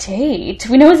exact date.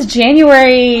 We know it's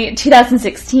January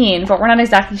 2016, but we're not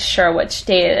exactly sure which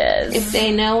date it is. If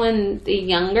they know when the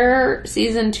younger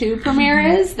season 2 premiere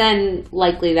is, then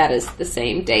likely that is the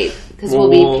same date because we'll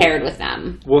be paired with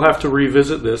them. We'll have to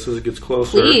revisit this as it gets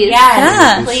closer. Please.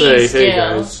 Yes, And please say, hey do.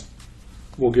 guys,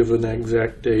 we'll give an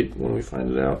exact date when we find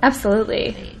it out.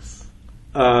 Absolutely.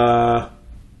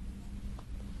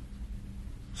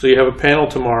 So you have a panel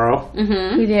tomorrow.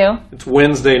 Mm-hmm. We do. It's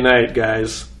Wednesday night,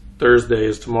 guys. Thursday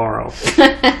is tomorrow.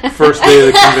 First day of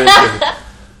the convention.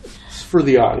 It's for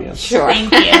the audience. Sure.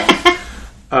 Thank you.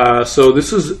 So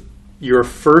this is your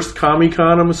first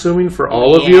Comic-Con, I'm assuming, for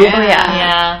all of you?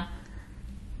 Yeah.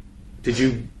 Did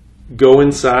you go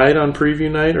inside on preview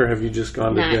night, or have you just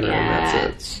gone to dinner and that's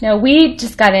it? No, we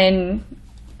just got in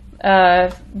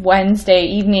Wednesday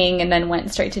evening and then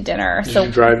went straight to dinner. Did So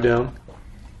you drive down?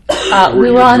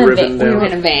 we were on a van. driven We were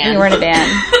down? in a van. We were in a van.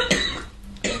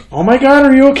 Oh my god,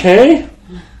 are you okay?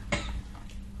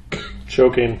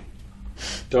 Choking.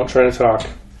 Don't try to talk.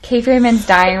 Kay Freeman's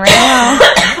dying right now.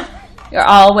 You're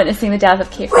all witnessing the death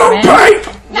of Kay Freeman.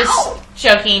 Just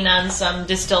choking on some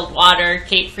distilled water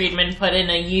Kate Friedman put in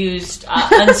a used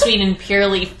unsweetened Pure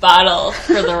Leaf bottle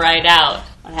for the ride out.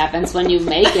 What happens when you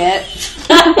make it?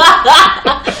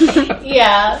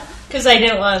 Yeah, because I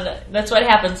didn't want to. That's what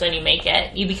happens when you make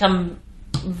it. You become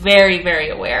very, very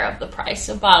aware of the price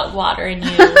of bottled water, and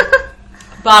you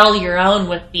bottle your own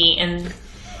with the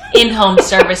in-home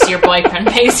service your boyfriend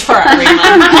pays for every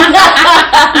month.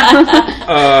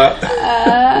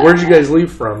 Where'd you guys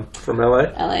leave from? From LA?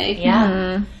 LA.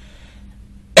 Yeah.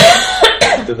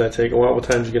 Did that take a while? What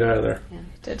time did you get out of there?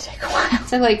 It did take a while. It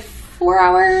took like 4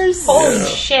 hours. Holy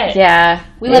shit. Yeah.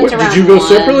 We left around Did you go 1.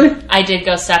 separately? I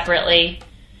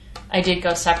did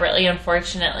go separately,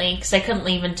 unfortunately, because I couldn't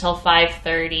leave until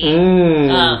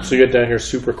 5:30. So you got down here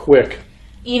super quick.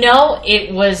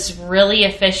 It was really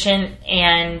efficient,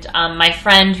 and my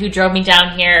friend who drove me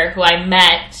down here, who I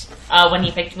met when he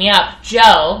picked me up,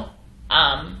 Joe,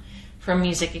 from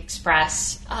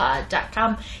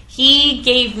musicexpress.com, he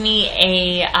gave me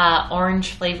a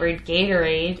orange-flavored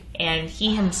Gatorade, and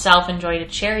he himself enjoyed a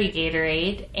cherry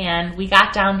Gatorade, and we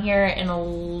got down here in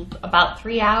about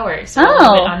 3 hours, so a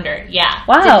little bit under. Yeah.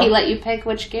 Wow. Did he let you pick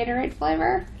which Gatorade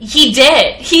flavor? He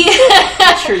did.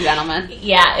 True gentleman.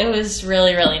 Yeah, it was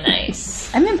really, really nice.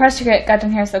 I'm impressed you got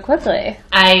down here so quickly.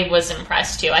 I was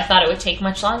impressed, too. I thought it would take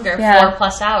much longer,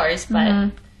 4+ hours,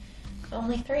 but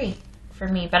only 3 for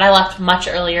me. But I left much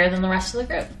earlier than the rest of the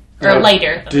group. Or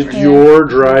later. Did your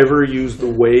driver use the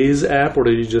Waze app, or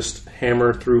did he just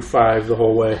hammer through 5 the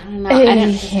whole way? I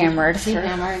didn't hammered.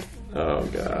 hammered. Oh,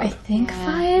 God. I think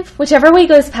 5. Whichever way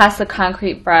goes past the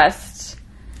concrete breast.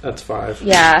 That's 5.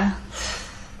 Yeah.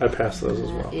 I passed those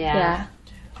as well. Yeah.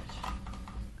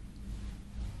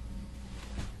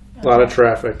 A lot of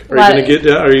traffic. Are you going to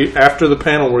get? Are you after the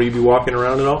panel? Will you be walking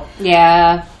around at all?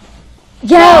 Yeah.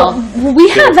 Yeah, we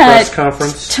Get have a that. press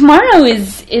conference? Tomorrow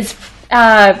is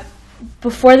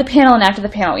before the panel and after the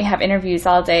panel. We have interviews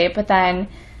all day, but then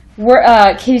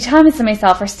Katie Thomas and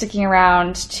myself are sticking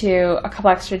around to a couple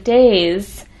extra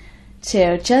days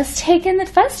to just take in the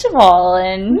festival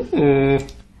and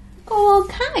Go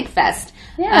Comic Fest.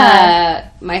 Yeah.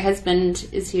 My husband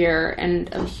is here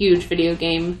and a huge video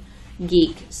game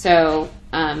geek, so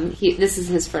this is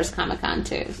his first Comic-Con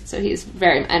too. So he's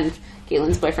and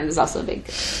Galen's boyfriend is also a big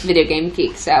video game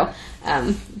geek, so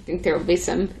I think there will be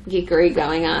some geekery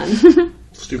going on.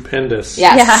 Stupendous.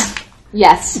 Yes. Yeah.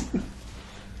 Yes.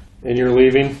 And you're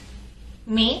leaving?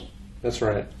 Me? That's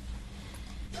right.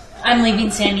 I'm leaving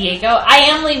San Diego. I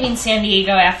am leaving San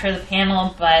Diego after the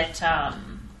panel, but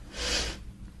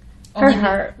her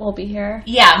heart will be here.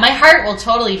 Yeah, my heart will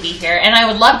totally be here, and I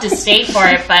would love to stay for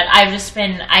it, but I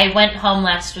went home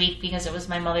last week because it was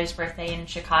my mother's birthday in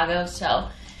Chicago, so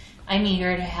I'm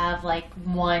eager to have like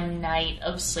one night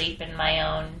of sleep in my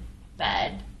own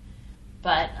bed.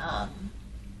 But,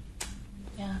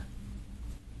 yeah.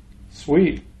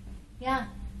 Sweet. Yeah.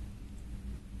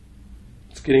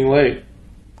 getting late.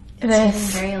 It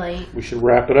is. Very late. We should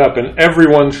wrap it up, and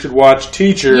everyone should watch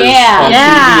Teachers on Yeah. TV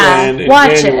Land in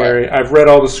Watch January. I've read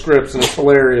all the scripts, and it's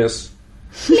hilarious.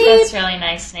 That's really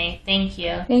nice, Nate. Thank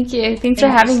you. Thank you. Thanks for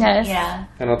having us. Yeah.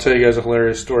 And I'll tell you guys a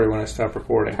hilarious story when I stop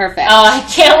recording. Perfect. Oh, I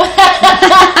can't wait.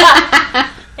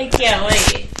 I can't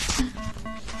wait.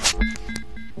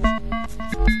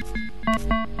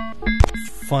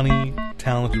 Funny,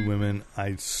 talented women.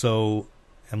 I so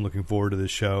am looking forward to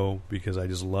this show because I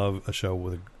just love a show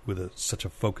with such a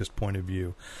focused point of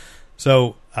view.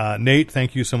 So, Nate,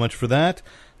 thank you so much for that.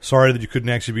 Sorry that you couldn't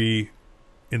actually be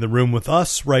in the room with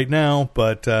us right now,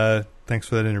 but thanks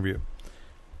for that interview.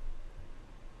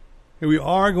 We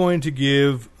are going to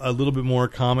give a little bit more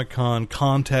Comic-Con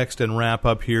context and wrap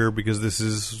up here because this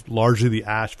is largely the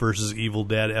Ash versus Evil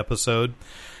Dead episode.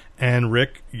 And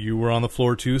Rick, you were on the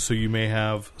floor too, so you may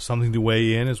have something to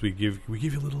weigh in as we give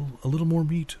you a little more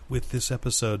meat with this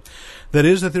episode. That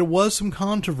is that there was some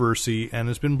controversy, and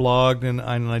it's been blogged, and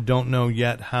I don't know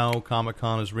yet how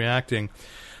Comic-Con is reacting.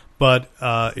 But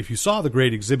if you saw the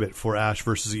great exhibit for Ash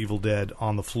versus Evil Dead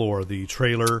on the floor, the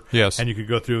trailer, yes, and you could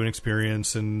go through an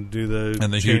experience and do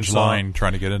the huge line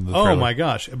trying to get into the trailer. Oh my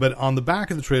gosh! But on the back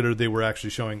of the trailer, they were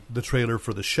actually showing the trailer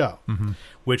for the show,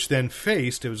 which then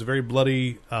faced. It was a very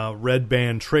bloody red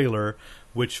band trailer,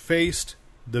 which faced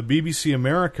the BBC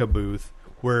America booth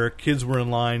where kids were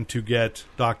in line to get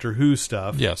Doctor Who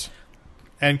stuff. Yes,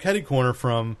 and catty corner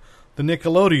from the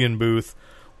Nickelodeon booth,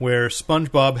 where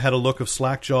SpongeBob had a look of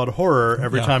slack-jawed horror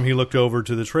every time he looked over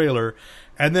to the trailer.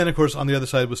 And then, of course, on the other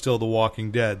side was still The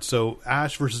Walking Dead. So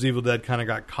Ash versus Evil Dead kind of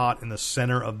got caught in the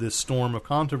center of this storm of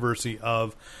controversy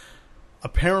of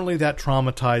apparently that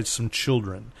traumatized some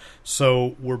children.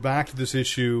 So we're back to this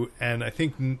issue, and I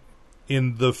think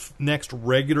in the next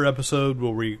regular episode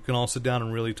where we can all sit down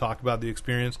and really talk about the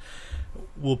experience,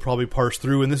 we'll probably parse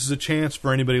through. And this is a chance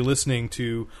for anybody listening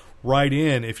to write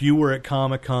in if you were at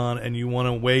Comic-Con and you want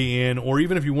to weigh in, or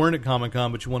even if you weren't at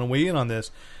Comic-Con but you want to weigh in on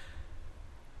this.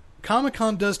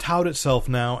 Comic-Con does tout itself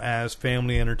now as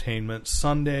family entertainment.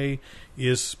 Sunday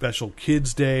is Special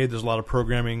Kids Day. There's a lot of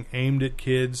programming aimed at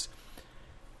kids.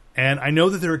 And I know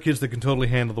that there are kids that can totally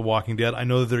handle The Walking Dead. I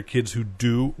know that there are kids who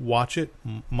do watch it.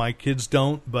 My kids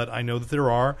don't, but I know that there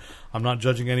are. I'm not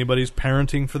judging anybody's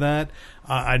parenting for that.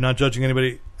 I'm not judging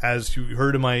anybody. As you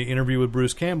heard in my interview with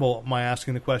Bruce Campbell, my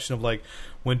asking the question of, like,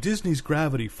 when Disney's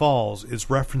Gravity Falls is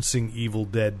referencing Evil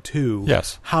Dead 2,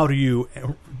 yes, how do you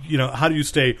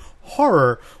stay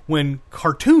horror when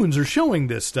cartoons are showing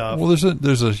this stuff? Well,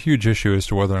 there's a huge issue as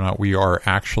to whether or not we are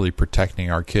actually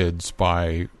protecting our kids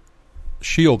by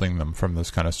shielding them from this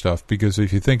kind of stuff. Because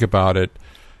if you think about it,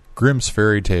 Grimm's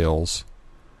Fairy Tales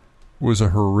was a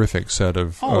horrific set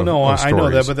of stories. I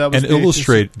know that, but that was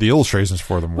the illustrations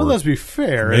for them were. Well, let's be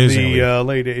fair. In the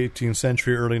late 18th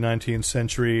century, early 19th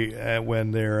century,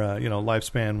 when their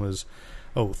lifespan was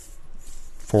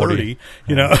 30,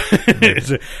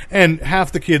 and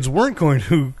half the kids weren't going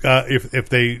to if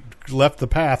they left the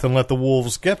path and let the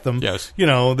wolves get them. Yes,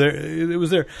 it was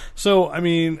there. So I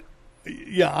mean,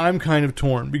 yeah, I'm kind of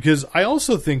torn because I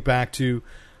also think back to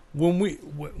when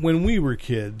we were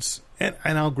kids.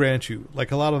 And I'll grant you,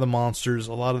 like a lot of the monsters,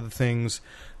 a lot of the things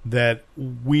that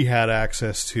we had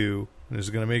access to, and this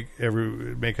is going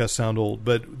to make us sound old,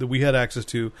 but that we had access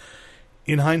to,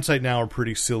 in hindsight now are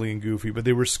pretty silly and goofy. But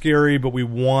they were scary, but we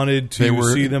wanted to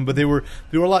see them. But they were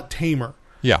a lot tamer.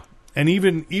 Yeah. And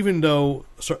even though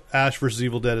Ash vs.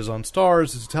 Evil Dead is on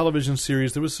Starz, it's a television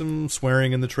series, there was some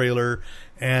swearing in the trailer,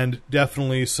 and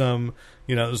definitely some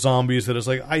zombies that is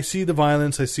like, I see the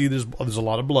violence, I see there's a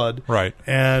lot of blood, right?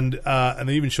 And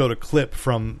they even showed a clip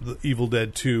from the Evil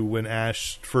Dead 2 when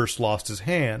Ash first lost his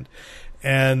hand,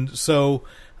 and so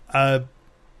I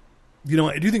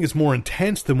do think it's more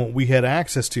intense than what we had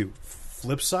access to.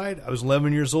 Flip side, I was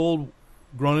 11 years old,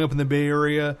 growing up in the Bay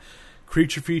Area.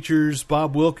 Creature Features,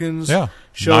 Bob Wilkins. Yeah,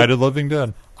 Night of the Living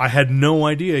Dead. I had no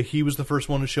idea he was the first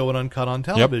one to show it uncut on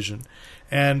television. Yep.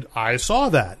 And I saw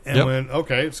that and went,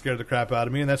 okay, it scared the crap out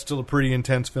of me. And that's still a pretty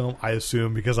intense film, I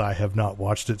assume, because I have not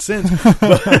watched it since.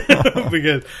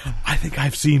 Because I think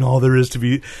I've seen all there is to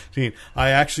be seen.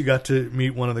 I actually got to meet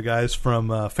one of the guys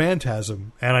from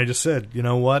Phantasm. And I just said, you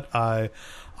know what?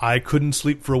 I couldn't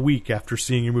sleep for a week after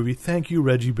seeing your movie. Thank you,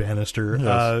 Reggie Bannister.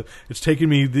 Yes. It's taken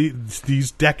me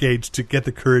these decades to get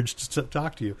the courage to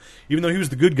talk to you, even though he was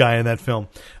the good guy in that film.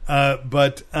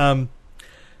 But I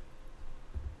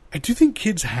do think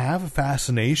kids have a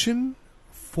fascination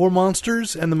for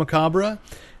monsters and the macabre.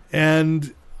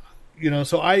 And,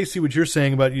 so I see what you're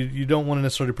saying about you don't want to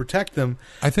necessarily protect them.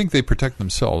 I think they protect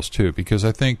themselves, too, because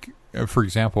I think, for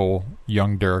example,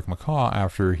 young Derek McCaw,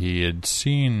 after he had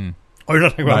seen Oh, you're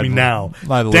not talking about me now.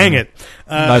 Dang it.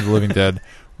 Night of the Living Dead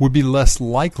would be less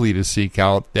likely to seek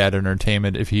out that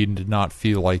entertainment if he did not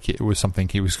feel like it was something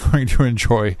he was going to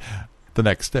enjoy the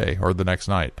next day or the next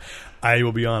night. I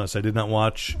will be honest, I did not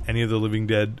watch any of the Living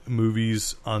Dead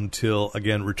movies until,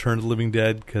 again, Return of the Living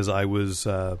Dead, because I was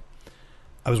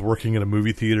working at a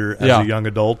movie theater as a young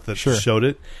adult that showed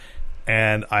it.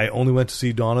 And I only went to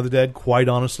see Dawn of the Dead, quite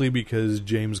honestly, because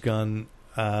James Gunn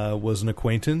was an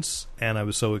acquaintance, and I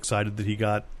was so excited that he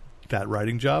got that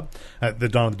writing job. The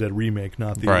Dawn of the Dead remake,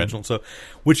 not the original. So,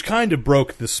 which kind of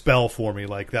broke the spell for me.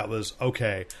 Like, that was,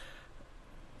 okay.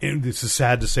 And this is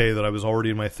sad to say that I was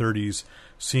already in my 30s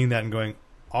seeing that and going,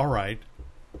 all right,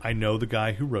 I know the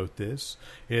guy who wrote this.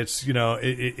 It's,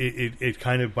 it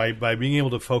kind of, by being able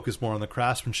to focus more on the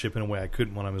craftsmanship in a way I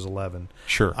couldn't when I was 11.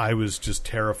 Sure. I was just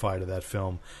terrified of that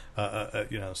film.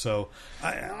 So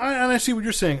I see what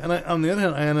you're saying. And on the other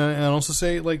hand, and I also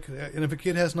say, like, and if a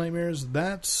kid has nightmares,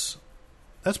 that's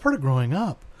part of growing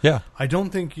up. Yeah. I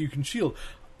don't think you can shield.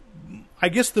 I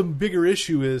guess the bigger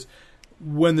issue is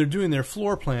when they're doing their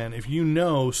floor plan, if you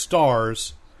know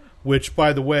stars, which,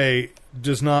 by the way,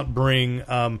 does not bring,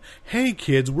 hey,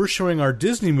 kids, we're showing our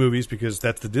Disney movies, because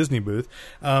that's the Disney booth.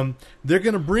 They're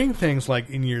going to bring things like,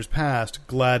 in years past,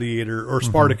 Gladiator, or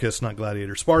Spartacus, not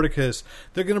Gladiator, Spartacus.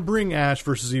 They're going to bring Ash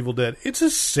versus Evil Dead. It's a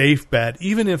safe bet,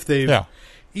 even if they've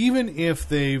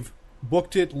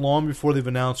booked it long before they've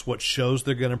announced what shows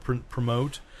they're going to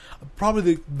promote.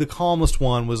 Probably the calmest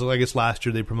one was, I guess, last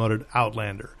year they promoted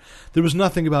Outlander. There was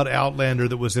nothing about Outlander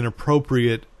that was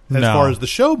inappropriate as far as the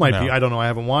show might be. I don't know. I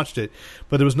haven't watched it.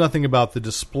 But there was nothing about the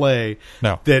display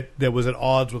that was at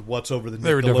odds with what's over the Nickelodeon.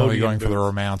 They were definitely going booth. for the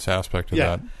romance aspect of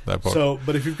that book. So,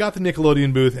 but if you've got the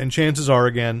Nickelodeon booth, and chances are,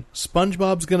 again,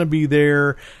 SpongeBob's going to be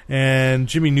there, and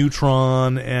Jimmy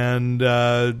Neutron, and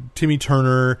Timmy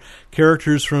Turner,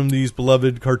 characters from these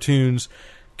beloved cartoons,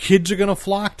 kids are going to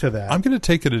flock to that. I'm going to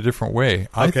take it a different way.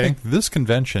 I think this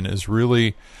convention is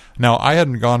really... Now, I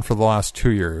hadn't gone for the last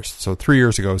 2 years, so 3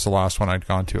 years ago was the last one I'd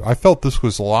gone to. I felt this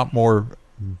was a lot more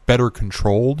better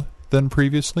controlled than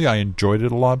previously. I enjoyed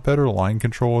it a lot better. Line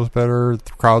control was better.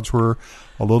 The crowds were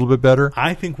a little bit better.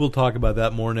 I think we'll talk about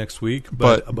that more next week,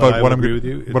 but I what agree with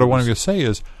you. What I want to say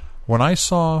is, when I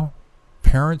saw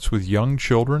parents with young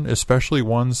children, especially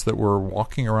ones that were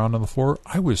walking around on the floor,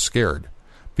 I was scared,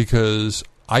 because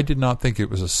I did not think it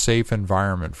was a safe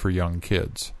environment for young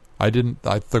kids.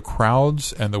 The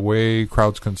crowds and the way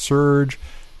crowds can surge,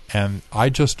 and I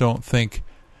just don't think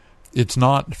it's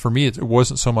not, for me, it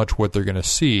wasn't so much what they're going to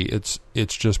see. It's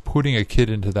just putting a kid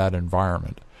into that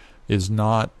environment is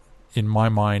not, in my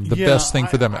mind, the best thing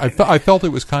for them. I felt it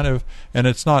was kind of, and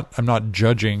it's not, I'm not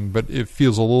judging, but it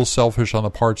feels a little selfish on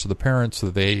the parts of the parents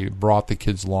that they brought the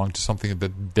kids along to something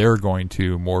that they're going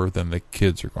to more than the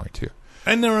kids are going to.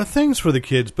 And there are things for the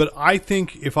kids, but I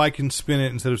think if I can spin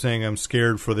it instead of saying I'm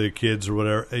scared for the kids or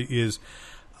whatever, is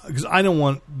because I don't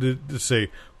want to say,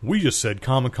 we just said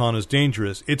Comic-Con is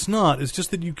dangerous. It's not. It's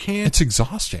just that you can't... It's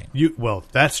exhausting. Well,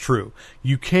 that's true.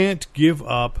 You can't give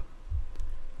up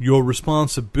your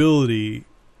responsibility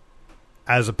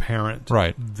as a parent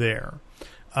there.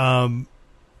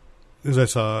 As I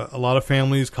saw a lot of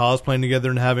families cosplaying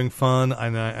together and having fun,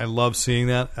 and I love seeing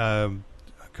that.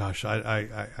 Gosh,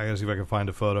 I gotta see if I can find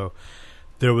a photo.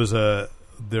 There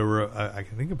were I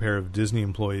think a pair of Disney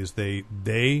employees.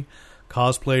 They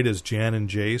cosplayed as Jan and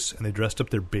Jace, and they dressed up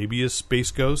their baby as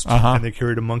Space Ghost, and they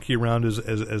carried a monkey around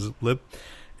as lip,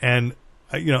 and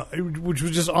which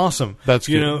was just awesome. That's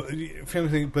good. Family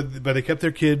thing, but they kept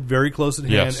their kid very close at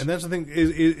hand, and that's the thing.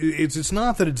 It's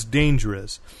not that it's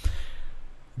dangerous.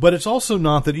 But it's also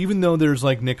not that, even though there's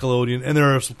like Nickelodeon, and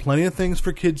there are plenty of things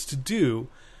for kids to do,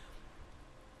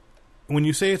 when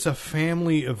you say it's a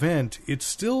family event, it's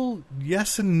still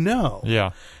yes and no.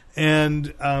 Yeah.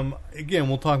 And again,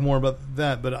 we'll talk more about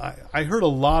that, but I heard a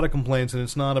lot of complaints, and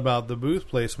it's not about the booth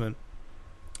placement,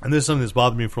 and this is something that's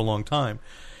bothered me for a long time,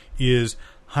 is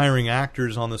hiring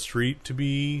actors on the street to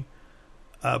be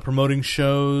promoting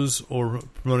shows or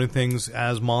promoting things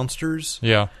as monsters.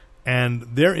 Yeah. And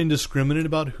they're indiscriminate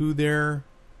about who they're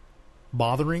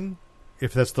bothering,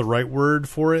 if that's the right word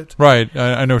for it. Right.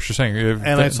 I know what you're saying.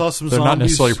 And I saw some they're zombies. Not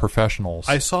necessarily professionals.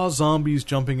 I saw zombies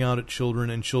jumping out at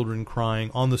children and children crying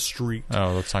on the street.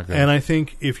 Oh, that's not good. And I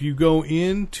think if you go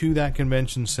into that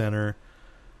convention center,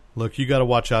 look, you got to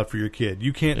watch out for your kid.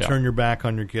 You can't turn your back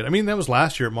on your kid. I mean, that was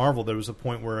last year at Marvel. There was a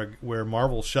point where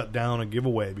Marvel shut down a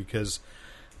giveaway because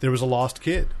there was a lost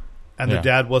kid. And their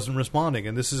dad wasn't responding,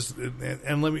 and this is,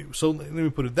 and let me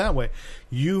put it that way: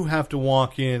 you have to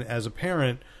walk in as a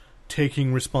parent,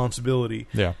 taking responsibility.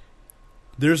 Yeah.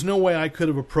 there's no way I could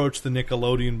have approached the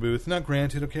Nickelodeon booth. Now,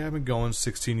 granted, okay, I've been going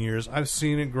 16 years. I've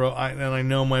seen it grow, and I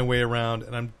know my way around.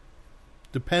 And I'm,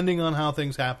 depending on how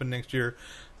things happen next year,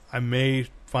 I may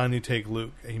finally take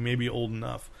Luke. He may be old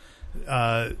enough,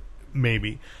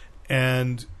 maybe.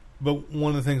 But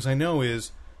one of the things I know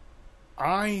is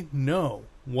I know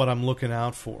what I'm looking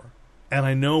out for, and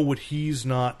I know what he's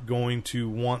not going to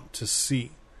want to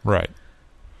see. Right.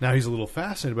 Now, he's a little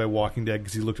fascinated by Walking Dead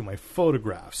because he looked at my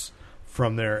photographs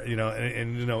from there,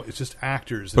 and it's just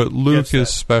actors. But Luke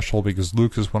is special because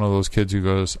Luke is one of those kids who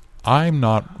goes, I'm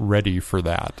not ready for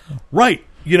that. Right.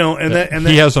 And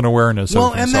he has an awareness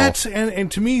of himself.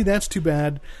 And to me, that's too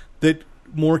bad that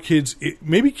more kids,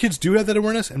 maybe kids do have that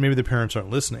awareness, and maybe the parents aren't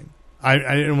listening. I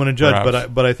didn't want to judge,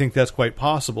 but I think that's quite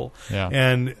possible. Yeah.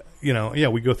 And,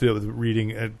 we go through it with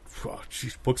reading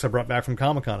books I brought back from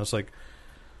Comic-Con. It's like,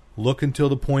 look until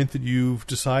the point that you've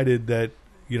decided that,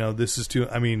 this is too...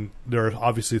 I mean, there are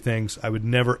obviously things... I would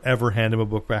never, ever hand him a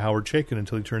book by Howard Chaykin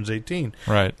until he turns 18.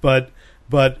 Right. But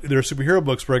there are superhero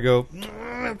books where I go,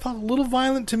 it felt a little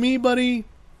violent to me, buddy.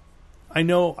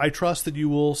 I trust that you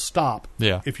will stop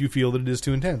if you feel that it is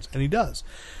too intense. And he does.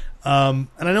 And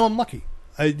I know I'm lucky.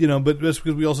 But that's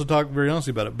because we also talk very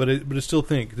honestly about it. But I still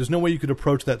think there's no way you could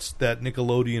approach that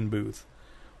Nickelodeon booth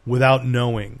without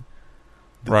knowing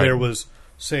that there was...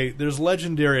 Say, there's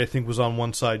Legendary, I think, was on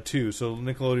one side, too. So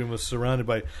Nickelodeon was surrounded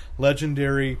by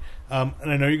Legendary. And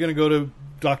I know you're going to go to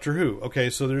Doctor Who.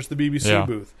 Okay, so there's the BBC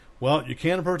booth. Well, you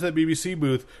can't approach that BBC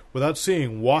booth without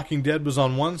seeing Walking Dead was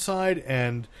on one side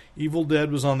and Evil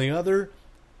Dead was on the other.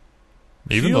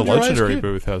 Even the Legendary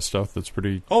booth has stuff that's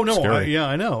pretty scary.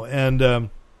 I know. And, and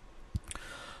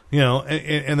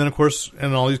then, of course,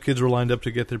 and all these kids were lined up to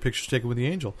get their pictures taken with the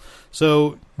angel.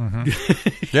 So,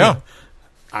 yeah.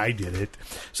 I did it.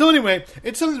 So anyway,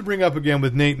 it's something to bring up again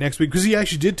with Nate next week because he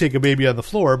actually did take a baby on the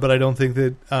floor, but I don't think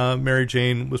that Mary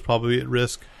Jane was probably at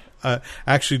risk.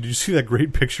 Actually, did you see that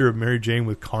great picture of Mary Jane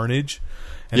with Carnage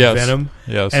and Venom?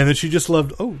 Yes. And then she just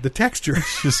loved, the texture.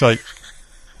 She's like,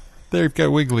 they've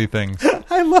got wiggly things.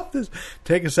 I love this.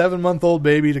 Take a 7-month-old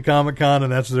baby to Comic-Con,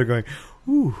 and that's what they're going,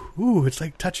 ooh, it's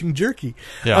like touching jerky.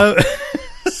 Yeah.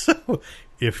 So...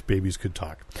 if babies could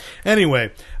talk.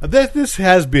 Anyway, this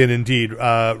has been indeed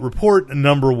report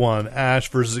number 1,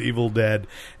 Ash versus Evil Dead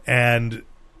and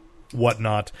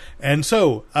whatnot. And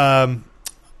so,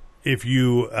 if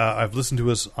you have listened to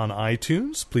us on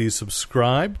iTunes, please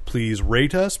subscribe, please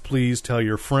rate us, please tell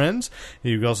your friends.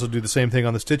 You can also do the same thing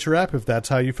on the Stitcher app if that's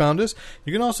how you found us.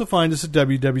 You can also find us at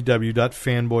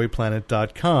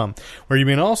www.fanboyplanet.com, where you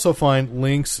may also find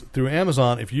links through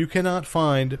Amazon if you cannot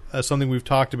find something we've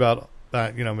talked about.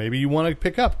 Maybe you want to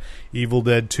pick up Evil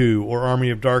Dead 2 or Army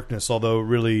of Darkness, although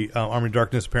really Army of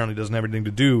Darkness apparently doesn't have anything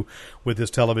to do with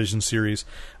this television series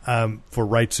for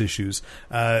rights issues.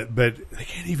 But they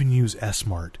can't even use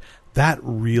S-Mart. That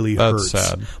really hurts. That's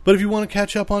sad. But if you want to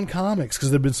catch up on comics, because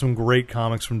there have been some great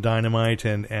comics from Dynamite,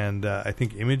 and I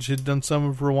think Image had done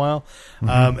some for a while.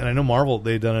 Mm-hmm. And I know Marvel,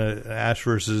 they'd done an Ash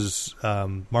versus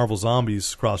Marvel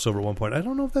Zombies crossover at one point. I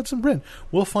don't know if that's in print.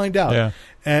 We'll find out. Yeah.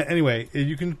 Anyway,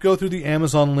 you can go through the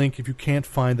Amazon link if you can't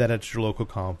find that at your local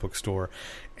comic book store.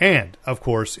 And, of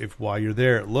course, if while you're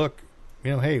there, look,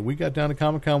 hey, we got down to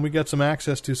Comic-Con, we got some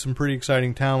access to some pretty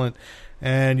exciting talent,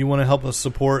 and you want to help us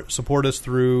support us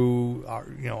through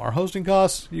our hosting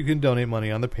costs, you can donate money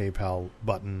on the PayPal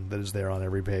button that is there on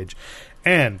every page.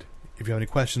 And if you have any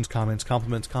questions, comments,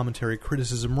 compliments, commentary,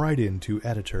 criticism, write in to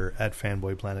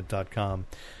editor@fanboyplanet.com.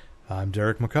 I'm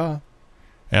Derek McCaw.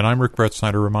 And I'm Rick Brett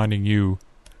Snyder, reminding you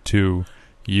to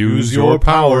use your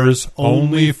powers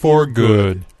only for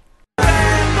good.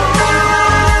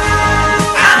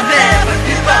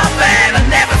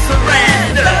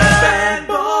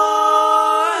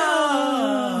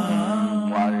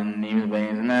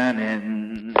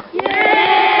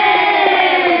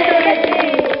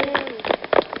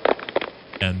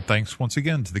 And thanks once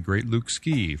again to the great Luke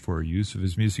Ski for use of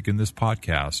his music in this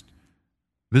podcast.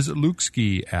 Visit Luke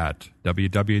Ski at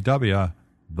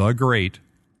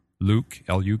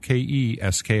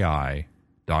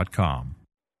www.thegreatlukeski.com.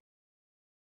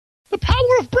 The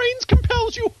power of brains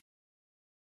compels you.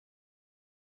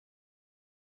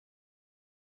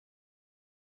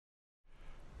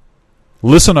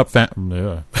 Listen up, that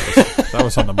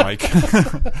was on the mic.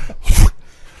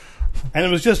 And it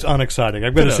was just unexciting.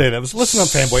 I'm going to say that. Listen up,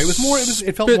 Fanboy.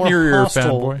 It felt more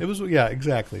hostile. It was, yeah,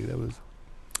 exactly. That was...